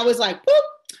morning I was like, boop,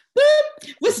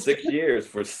 boop. For 6 years,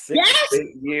 for six Yes.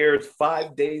 8 years,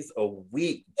 5 days a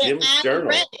week. Jim's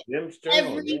Journal. Jim's Journal.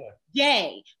 Every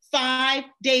day, 5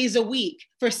 days a week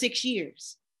for 6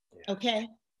 years. Yeah. Okay.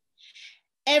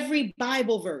 Every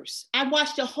Bible verse. I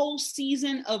watched a whole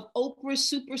season of Oprah's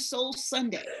Super Soul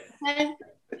Sunday. Okay?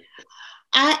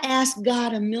 I asked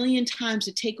God a million times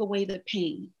to take away the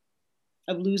pain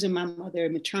of losing my mother,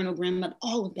 maternal grandmother,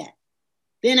 all of that.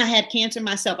 Then I had cancer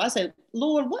myself. I said,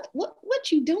 Lord,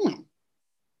 what you doing?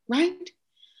 Right?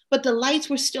 But the lights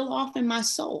were still off in my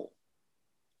soul.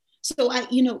 So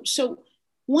so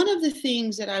one of the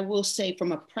things that I will say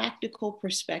from a practical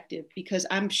perspective, because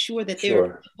I'm sure that there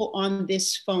are people on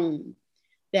this phone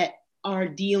that are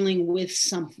dealing with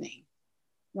something,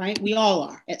 right? We all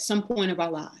are at some point of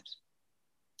our lives.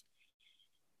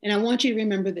 And I want you to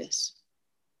remember this.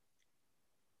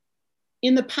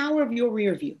 In the power of your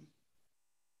rear view,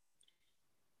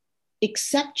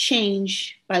 accept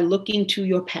change by looking to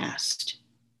your past.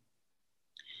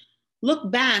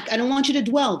 Look back. I don't want you to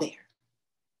dwell there,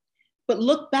 but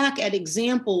look back at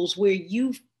examples where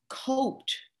you've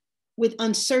coped with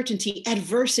uncertainty,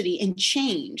 adversity, and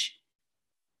change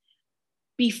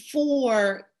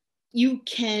before you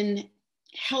can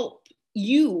help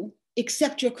you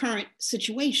accept your current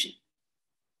situation.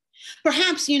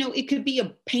 Perhaps, it could be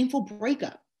a painful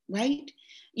breakup, right?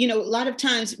 A lot of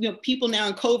times, people now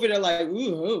in COVID are like,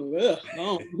 ooh, I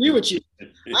don't agree with you.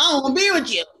 I don't agree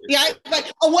with you,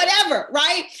 right? Or whatever,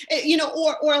 right?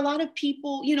 Or a lot of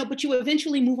people, but you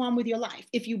eventually move on with your life.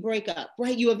 If you break up,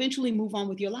 right? You eventually move on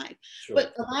with your life. Sure.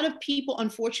 But a lot of people,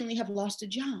 unfortunately, have lost a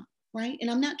job, right? And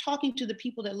I'm not talking to the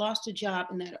people that lost a job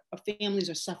and that families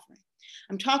are suffering.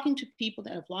 I'm talking to people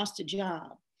that have lost a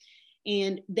job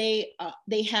and they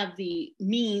have the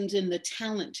means and the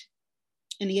talent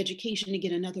and the education to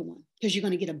get another one because you're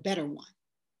going to get a better one,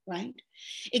 right?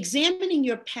 Examining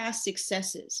your past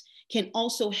successes can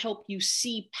also help you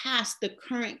see past the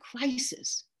current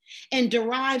crisis and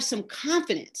derive some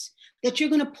confidence that you're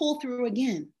going to pull through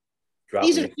again.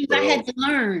 These are things I had to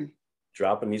learn.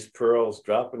 Dropping these pearls.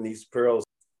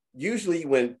 Usually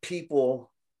when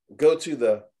people go to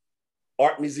the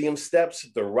art museum steps,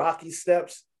 the Rocky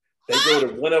steps, they go to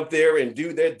run up there and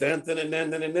do their dun.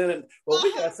 Well,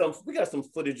 we got some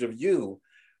footage of you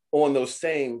on those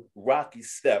same Rocky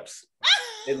steps.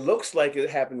 It looks like it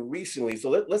happened recently. So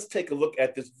let's take a look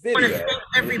at this video.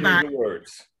 Everybody.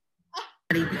 Words.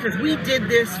 Because we did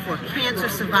this for cancer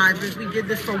survivors, we did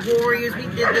this for warriors, we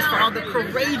did this for all the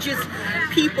courageous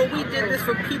people, we did this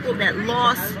for people that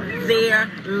lost their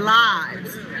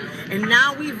lives. And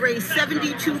now we've raised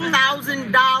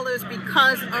 $72,000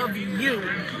 because of you.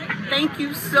 Thank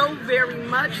you so very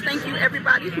much. Thank you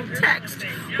everybody who texted,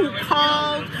 who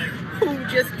called, who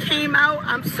just came out.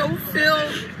 I'm so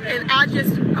filled and I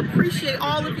just appreciate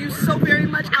all of you so very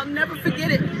much. I'll never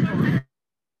forget it.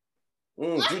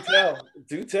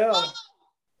 Do tell. I'm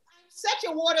such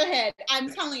a waterhead. I'm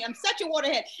telling you, I'm such a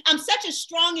waterhead. I'm such a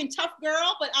strong and tough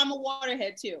girl, but I'm a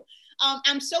waterhead too.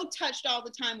 I'm so touched all the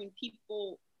time when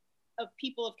people of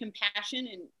compassion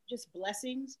and just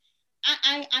blessings.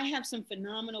 I have some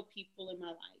phenomenal people in my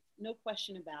life, no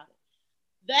question about it.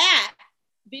 That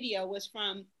video was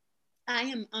from, I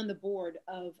am on the board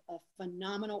of a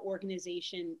phenomenal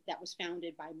organization that was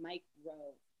founded by Mike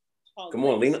Rowe. Come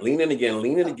on, lean in again.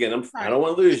 I don't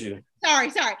want to lose you. Sorry.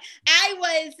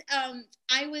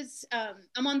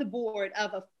 I'm on the board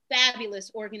of a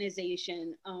fabulous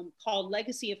organization called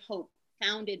Legacy of Hope,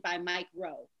 founded by Mike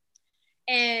Rowe.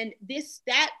 And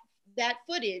that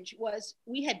footage was,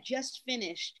 we had just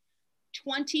finished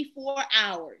 24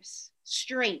 hours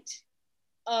straight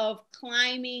of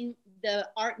climbing the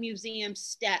art museum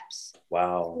steps.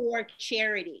 Wow. For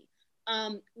charity.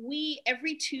 We,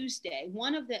 every Tuesday,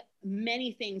 one of the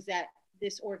many things that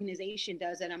this organization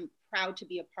does that I'm proud to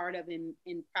be a part of and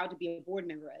proud to be a board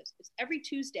member of, is every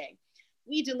Tuesday,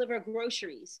 we deliver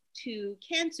groceries to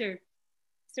cancer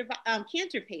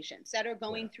patients that are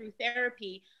going through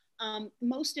therapy.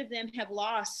 Most of them have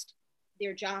lost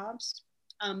their jobs.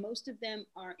 Most of them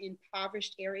are in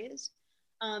impoverished areas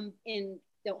and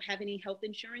don't have any health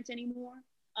insurance anymore.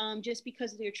 Just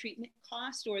because of their treatment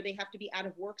cost, or they have to be out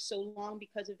of work so long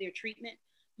because of their treatment.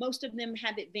 Most of them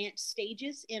have advanced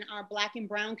stages in our Black and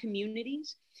Brown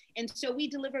communities. And so we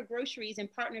deliver groceries in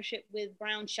partnership with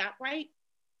Brown ShopRite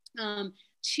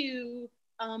to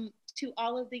to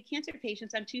all of the cancer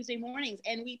patients on Tuesday mornings,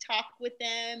 and we talk with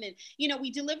them, and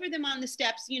we deliver them on the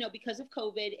steps, because of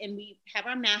COVID, and we have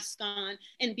our masks on,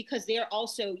 and because they're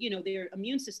also, their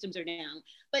immune systems are down,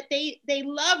 but they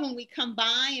love when we come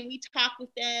by and we talk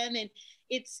with them, and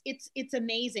it's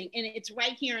amazing, and it's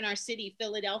right here in our city,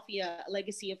 Philadelphia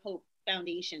Legacy of Hope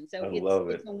Foundation. So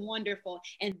it's a wonderful,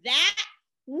 and that,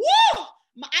 woo!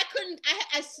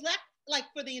 I slept like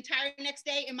for the entire next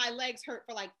day, and my legs hurt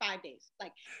for like 5 days.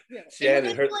 Like, really.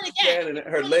 Shannon,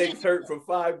 her legs hurt for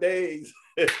 5 days.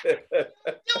 Doing it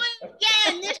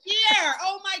again this year.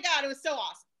 Oh my God, it was so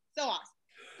awesome. So awesome.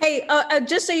 Hey,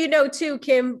 just so you know too,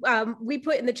 Kim, we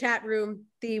put in the chat room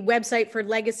the website for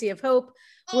Legacy of Hope.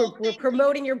 We're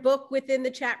promoting your book within the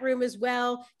chat room as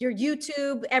well. Your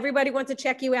YouTube, everybody wants to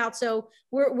check you out. So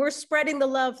we're spreading the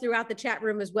love throughout the chat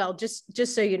room as well,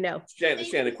 just so you know.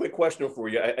 Shannon, quick question for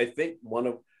you. I think one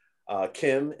of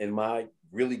Kim and my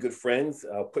really good friends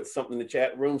put something in the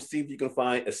chat room. See if you can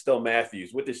find Estelle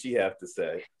Matthews. What does she have to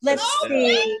say? Let's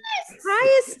see.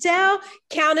 Hi, Estelle.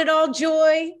 Count it all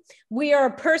joy. We are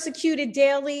persecuted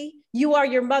daily. You are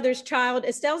your mother's child.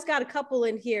 Estelle's got a couple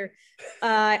in here.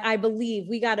 I believe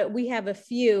we have a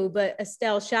few, but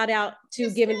Estelle, shout out to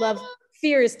Estelle. Giving Love.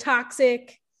 Fear is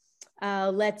toxic.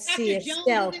 Let's Dr. see. Jones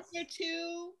Estelle. is here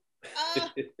too.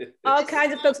 All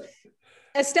kinds of folks.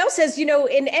 Estelle says,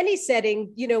 in any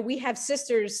setting, we have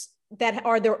sisters that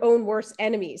are their own worst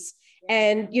enemies.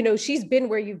 And, she's been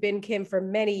where you've been, Kim, for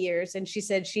many years. And she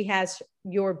said she has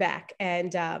your back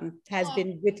and has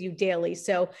been with you daily.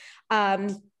 So,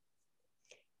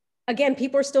 again,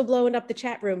 people are still blowing up the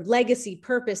chat room. Legacy,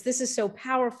 purpose. This is so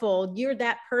powerful. You're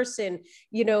that person,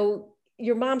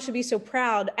 your mom should be so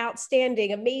proud,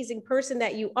 outstanding, amazing person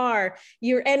that you are.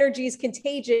 Your energy is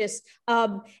contagious.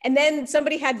 And then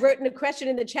somebody had written a question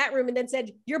in the chat room and then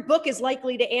said, your book is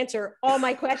likely to answer all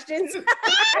my questions. Yes,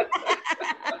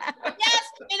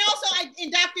 and also,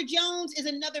 and Dr. Jones is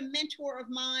another mentor of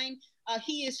mine.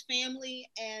 He is family,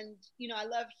 and, I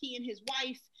love he and his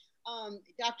wife.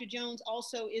 Dr. Jones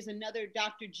also is another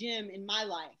Dr. Jim in my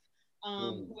life.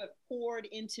 Who have poured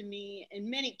into me,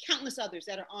 and countless others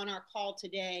that are on our call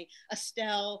today,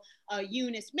 Estelle,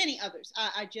 Eunice, many others.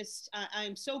 I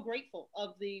am so grateful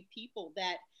of the people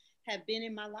that have been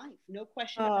in my life. No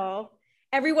question about it.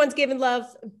 Everyone's giving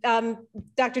love.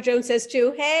 Dr. Jones says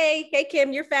too, hey,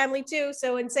 Kim, your family too.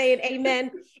 So, and saying amen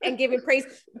and giving praise.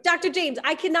 Dr. James,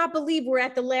 I cannot believe we're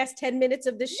at the last 10 minutes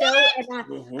of the show. What?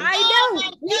 And I know.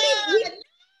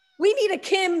 We need a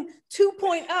Kim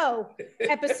 2.0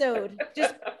 episode.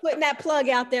 Just putting that plug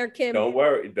out there, Kim. Don't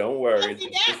worry.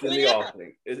 It's in the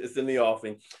offing. It's in the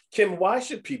offing. Kim, why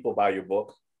should people buy your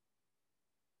book?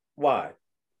 Why?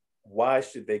 Why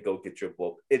should they go get your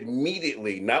book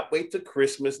immediately? Not wait till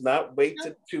Christmas, not wait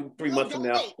till 2-3 months from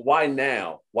now. Wait. Why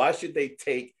now? Why should they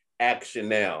take action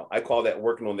now? I call that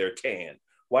working on their tan.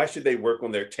 Why should they work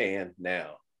on their tan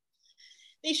now?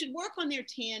 They should work on their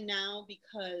tan now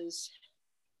because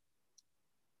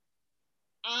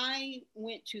I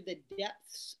went to the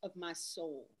depths of my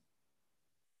soul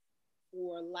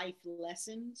for life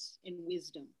lessons and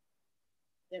wisdom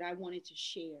that I wanted to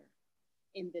share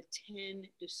in the 10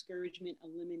 discouragement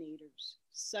eliminators,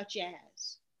 such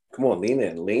as. Come on, lean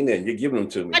in. You're giving them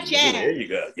to me. Such as. There you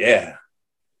go. Yeah.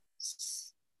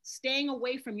 Staying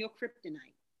away from your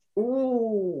kryptonite.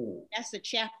 Ooh. That's a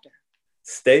chapter.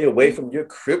 Stay away from your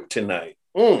kryptonite.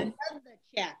 Another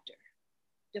chapter.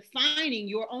 Defining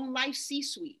your own life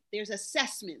C-suite. There's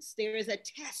assessments. There is a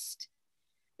test.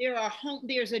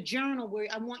 There's a journal where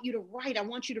I want you to write. I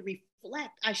want you to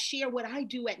reflect. I share what I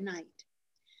do at night.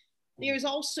 There's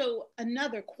also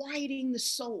another, quieting the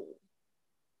soul.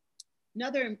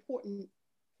 Another important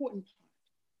part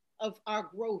of our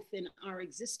growth in our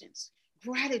existence.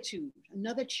 Gratitude,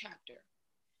 another chapter.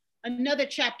 Another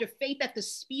chapter, faith at the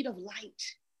speed of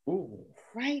light. Ooh.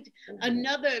 Right? Ooh.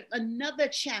 Another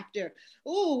chapter.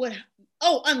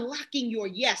 Unlocking your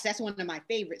yes. That's one of my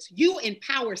favorites. You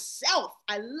empower self.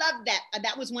 I love that.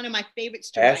 That was one of my favorites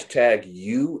to write. #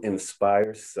 you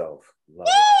inspire self. Love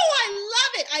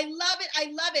it. I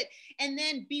love it. And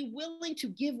then be willing to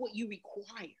give what you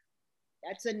require.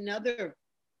 That's another.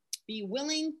 Be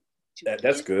willing to.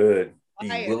 That's good.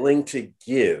 Be willing to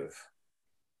give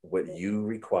what you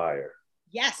require.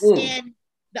 Yes. And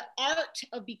the art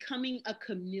of becoming a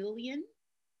chameleon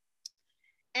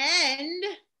and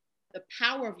the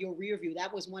power of your rear view.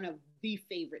 That was one of the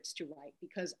favorites to write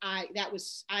because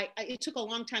it took a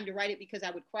long time to write it because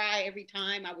I would cry every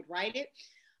time I would write it.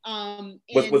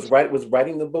 Was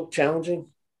writing the book challenging?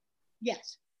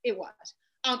 Yes, it was.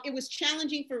 It was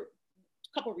challenging for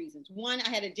a couple of reasons. One, I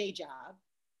had a day job.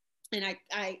 And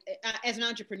I, as an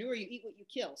entrepreneur, you eat what you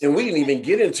kill. So and we didn't even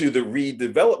get into the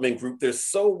redevelopment group. There's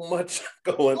so much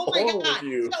going on with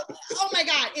you. So, oh my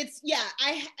God.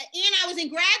 I was in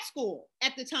grad school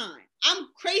at the time. I'm a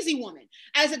crazy woman.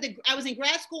 I was in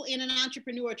grad school and an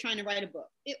entrepreneur trying to write a book.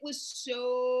 It was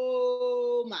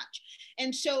so much.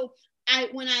 And so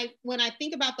when I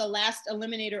think about the last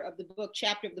eliminator of the book,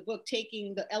 chapter of the book,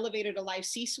 taking the elevator to life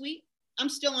C-suite, I'm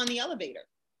still on the elevator.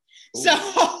 Ooh.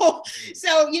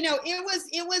 So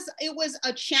it was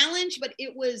a challenge, but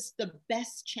it was the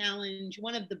best challenge,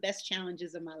 one of the best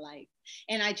challenges of my life.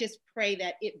 And I just pray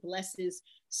that it blesses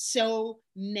so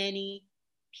many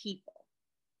people.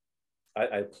 I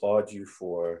applaud you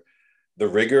for the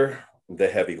rigor, the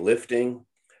heavy lifting.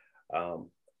 I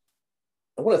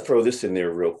want to throw this in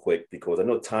there real quick because I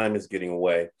know time is getting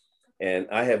away, and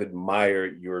I have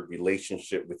admired your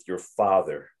relationship with your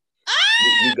father.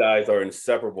 You guys are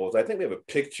inseparables. I think we have a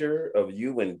picture of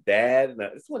you and Dad, and I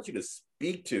just want you to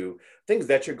speak to things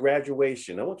at your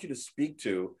graduation. I want you to speak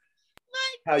to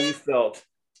how you felt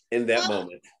in that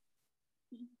moment.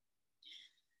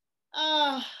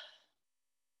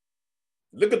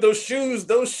 Look at those shoes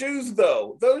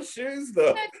though.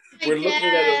 We're looking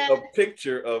at a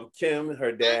picture of Kim,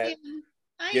 her dad,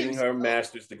 getting her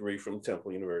master's degree from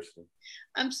Temple University.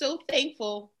 I'm so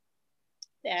thankful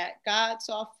that God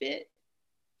saw fit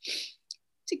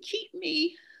to keep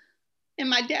me and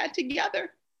my dad together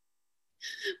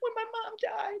when my mom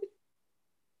died.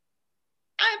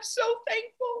 I am so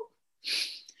thankful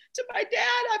to my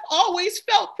dad. I've always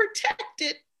felt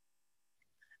protected.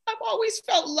 I've always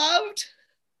felt loved,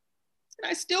 and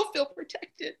I still feel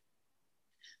protected.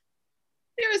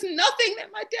 There is nothing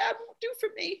that my dad won't do for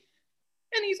me,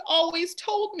 and he's always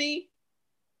told me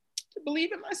to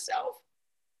believe in myself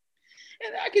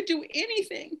and that I could do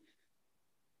anything,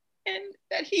 and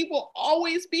that he will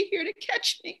always be here to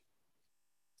catch me.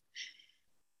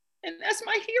 And that's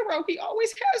my hero. He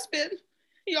always has been.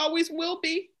 He always will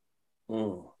be.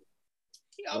 When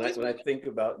I think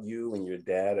about you and your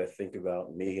dad, I think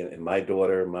about me and my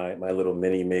daughter, my little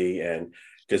mini me, and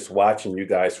just watching you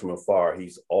guys from afar.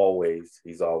 He's always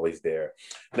there.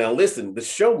 Now, listen, the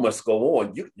show must go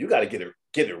on. You got to get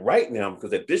it right now,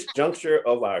 because at this juncture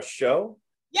of our show,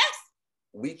 yes,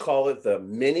 we call it the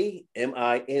mini,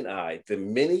 M-I-N-I, the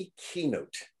mini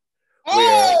keynote,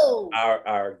 where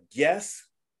our guests,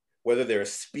 whether they're a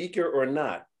speaker or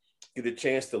not, get a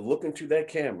chance to look into that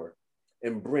camera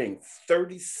and bring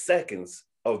 30 seconds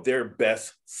of their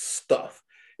best stuff.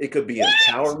 It could be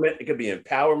empowerment.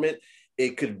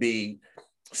 It could be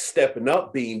stepping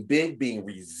up, being big, being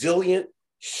resilient,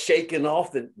 shaking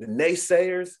off the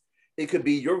naysayers. It could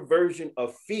be your version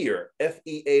of fear,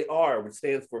 F-E-A-R, which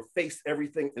stands for face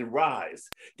everything and rise.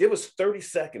 Give us 30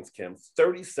 seconds, Kim,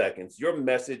 30 seconds. Your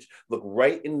message, look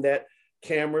right in that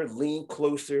camera, lean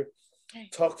closer.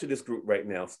 Talk to this group right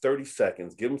now, 30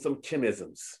 seconds. Give them some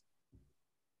Kimisms.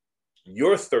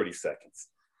 Your 30 seconds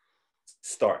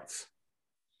starts.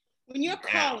 When your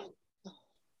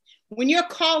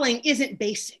calling isn't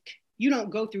basic, you don't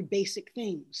go through basic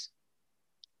things.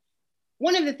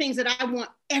 One of the things that I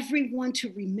want everyone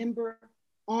to remember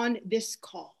on this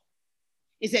call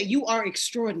is that you are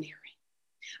extraordinary.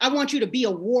 I want you to be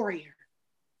a warrior.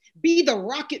 Be the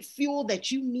rocket fuel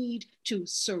that you need to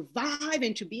survive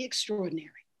and to be extraordinary.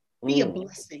 Be a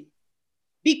blessing.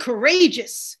 Be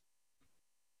courageous.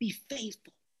 Be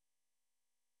faithful.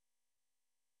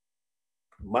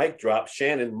 Mic drop,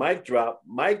 Shannon. Mic drop.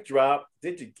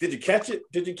 Did you catch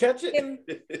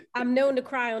it? I'm known to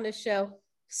cry on this show.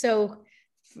 So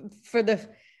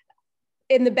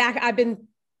in the back, I've been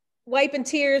wiping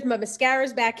tears. My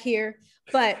mascara's back here,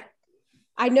 but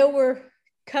I know we're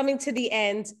coming to the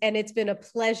end, and it's been a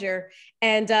pleasure.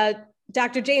 And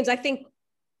Dr. James, I think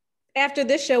after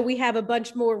this show, we have a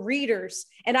bunch more readers,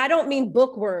 and I don't mean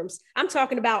bookworms. I'm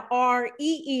talking about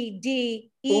REEDERSs.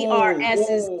 You know what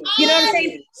I'm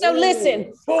saying? So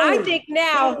listen, I think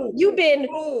now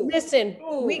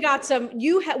we got some,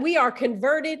 we are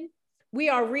converted. We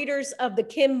are readers of the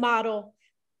Kim model.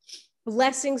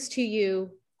 Blessings to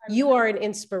you. You are an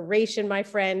inspiration, my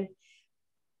friend.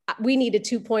 We need a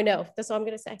 2.0. That's all I'm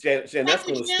going to say. Shannon, that's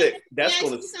going to stick. That's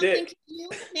going to stick.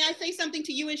 May I say something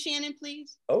to you and Shannon,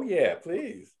 please? Oh, yeah,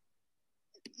 please.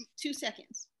 2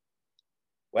 seconds.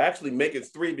 Well, actually, make it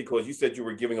 3 because you said you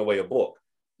were giving away a book.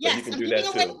 Yes, I'm giving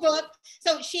away a book.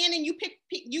 So Shannon, you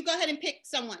go ahead and pick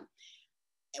someone.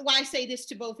 Well, I say this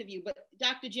to both of you, but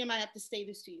Dr. Jim, I have to say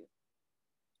this to you.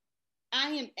 I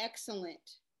am excellent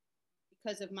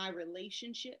because of my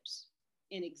relationships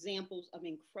and examples of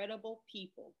incredible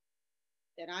people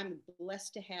that I'm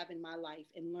blessed to have in my life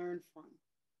and learn from.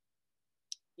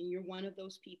 And you're one of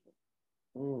those people.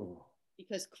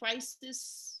 Because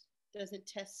crisis doesn't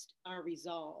test our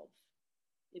resolve.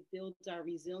 It builds our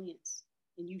resilience.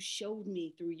 And you showed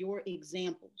me through your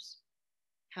examples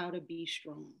how to be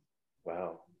strong.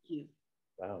 Wow. Thank you.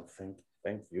 Wow.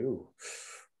 Thank you.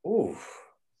 Ooh.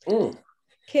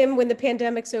 Kim, when the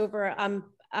pandemic's over, I'm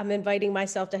inviting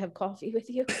myself to have coffee with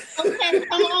you. Okay,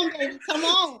 come on, baby, come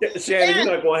on. Shannon, you're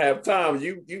not gonna have time.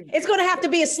 It's gonna have to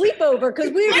be a sleepover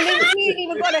because we ain't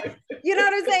even gonna, you know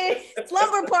what I'm saying?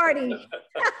 Slumber party.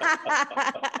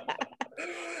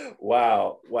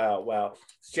 Wow.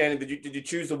 Shannon, did you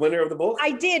choose the winner of the book?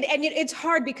 I did, and it's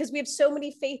hard because we have so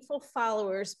many faithful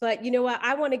followers. But you know what?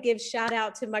 I want to give shout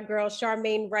out to my girl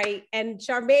Charmaine Wright. And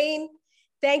Charmaine,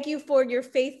 thank you for your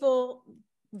faithful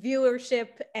viewership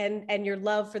and your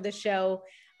love for the show.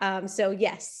 So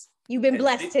yes, you've been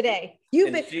blessed today. You're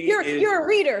a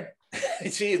reader.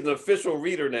 She is an official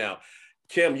reader now.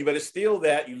 Kim, you better steal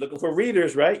that. You're looking for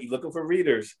readers, right? You're looking for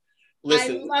readers.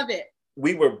 Listen, I love it.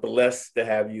 We were blessed to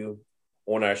have you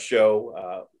on our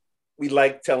show. We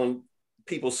like telling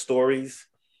people's stories.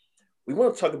 We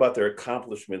want to talk about their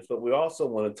accomplishments, but we also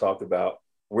want to talk about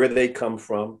where they come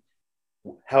from,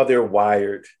 how they're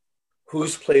wired,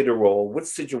 who's played a role, what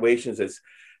situations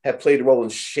have played a role in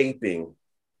shaping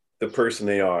the person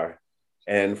they are.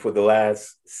 And for the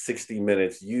last 60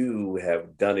 minutes, you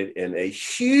have done it in a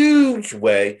huge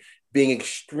way, being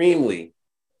extremely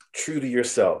true to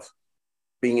yourself,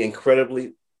 being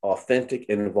incredibly authentic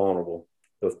and vulnerable.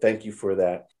 So thank you for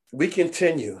that. We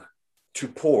continue to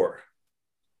pour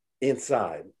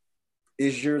inside.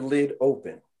 Is your lid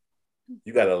open?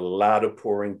 You got a lot of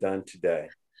pouring done today.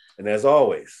 And as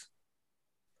always,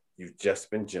 you've just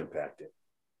been Gym-Packed.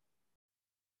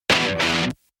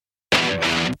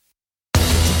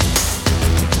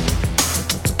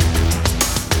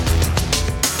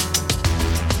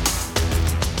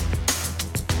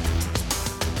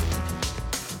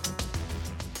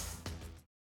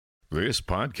 This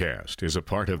podcast is a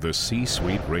part of the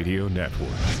C-Suite Radio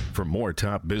Network. For more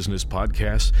top business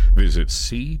podcasts, visit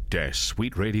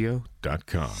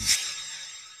c-suiteradio.com.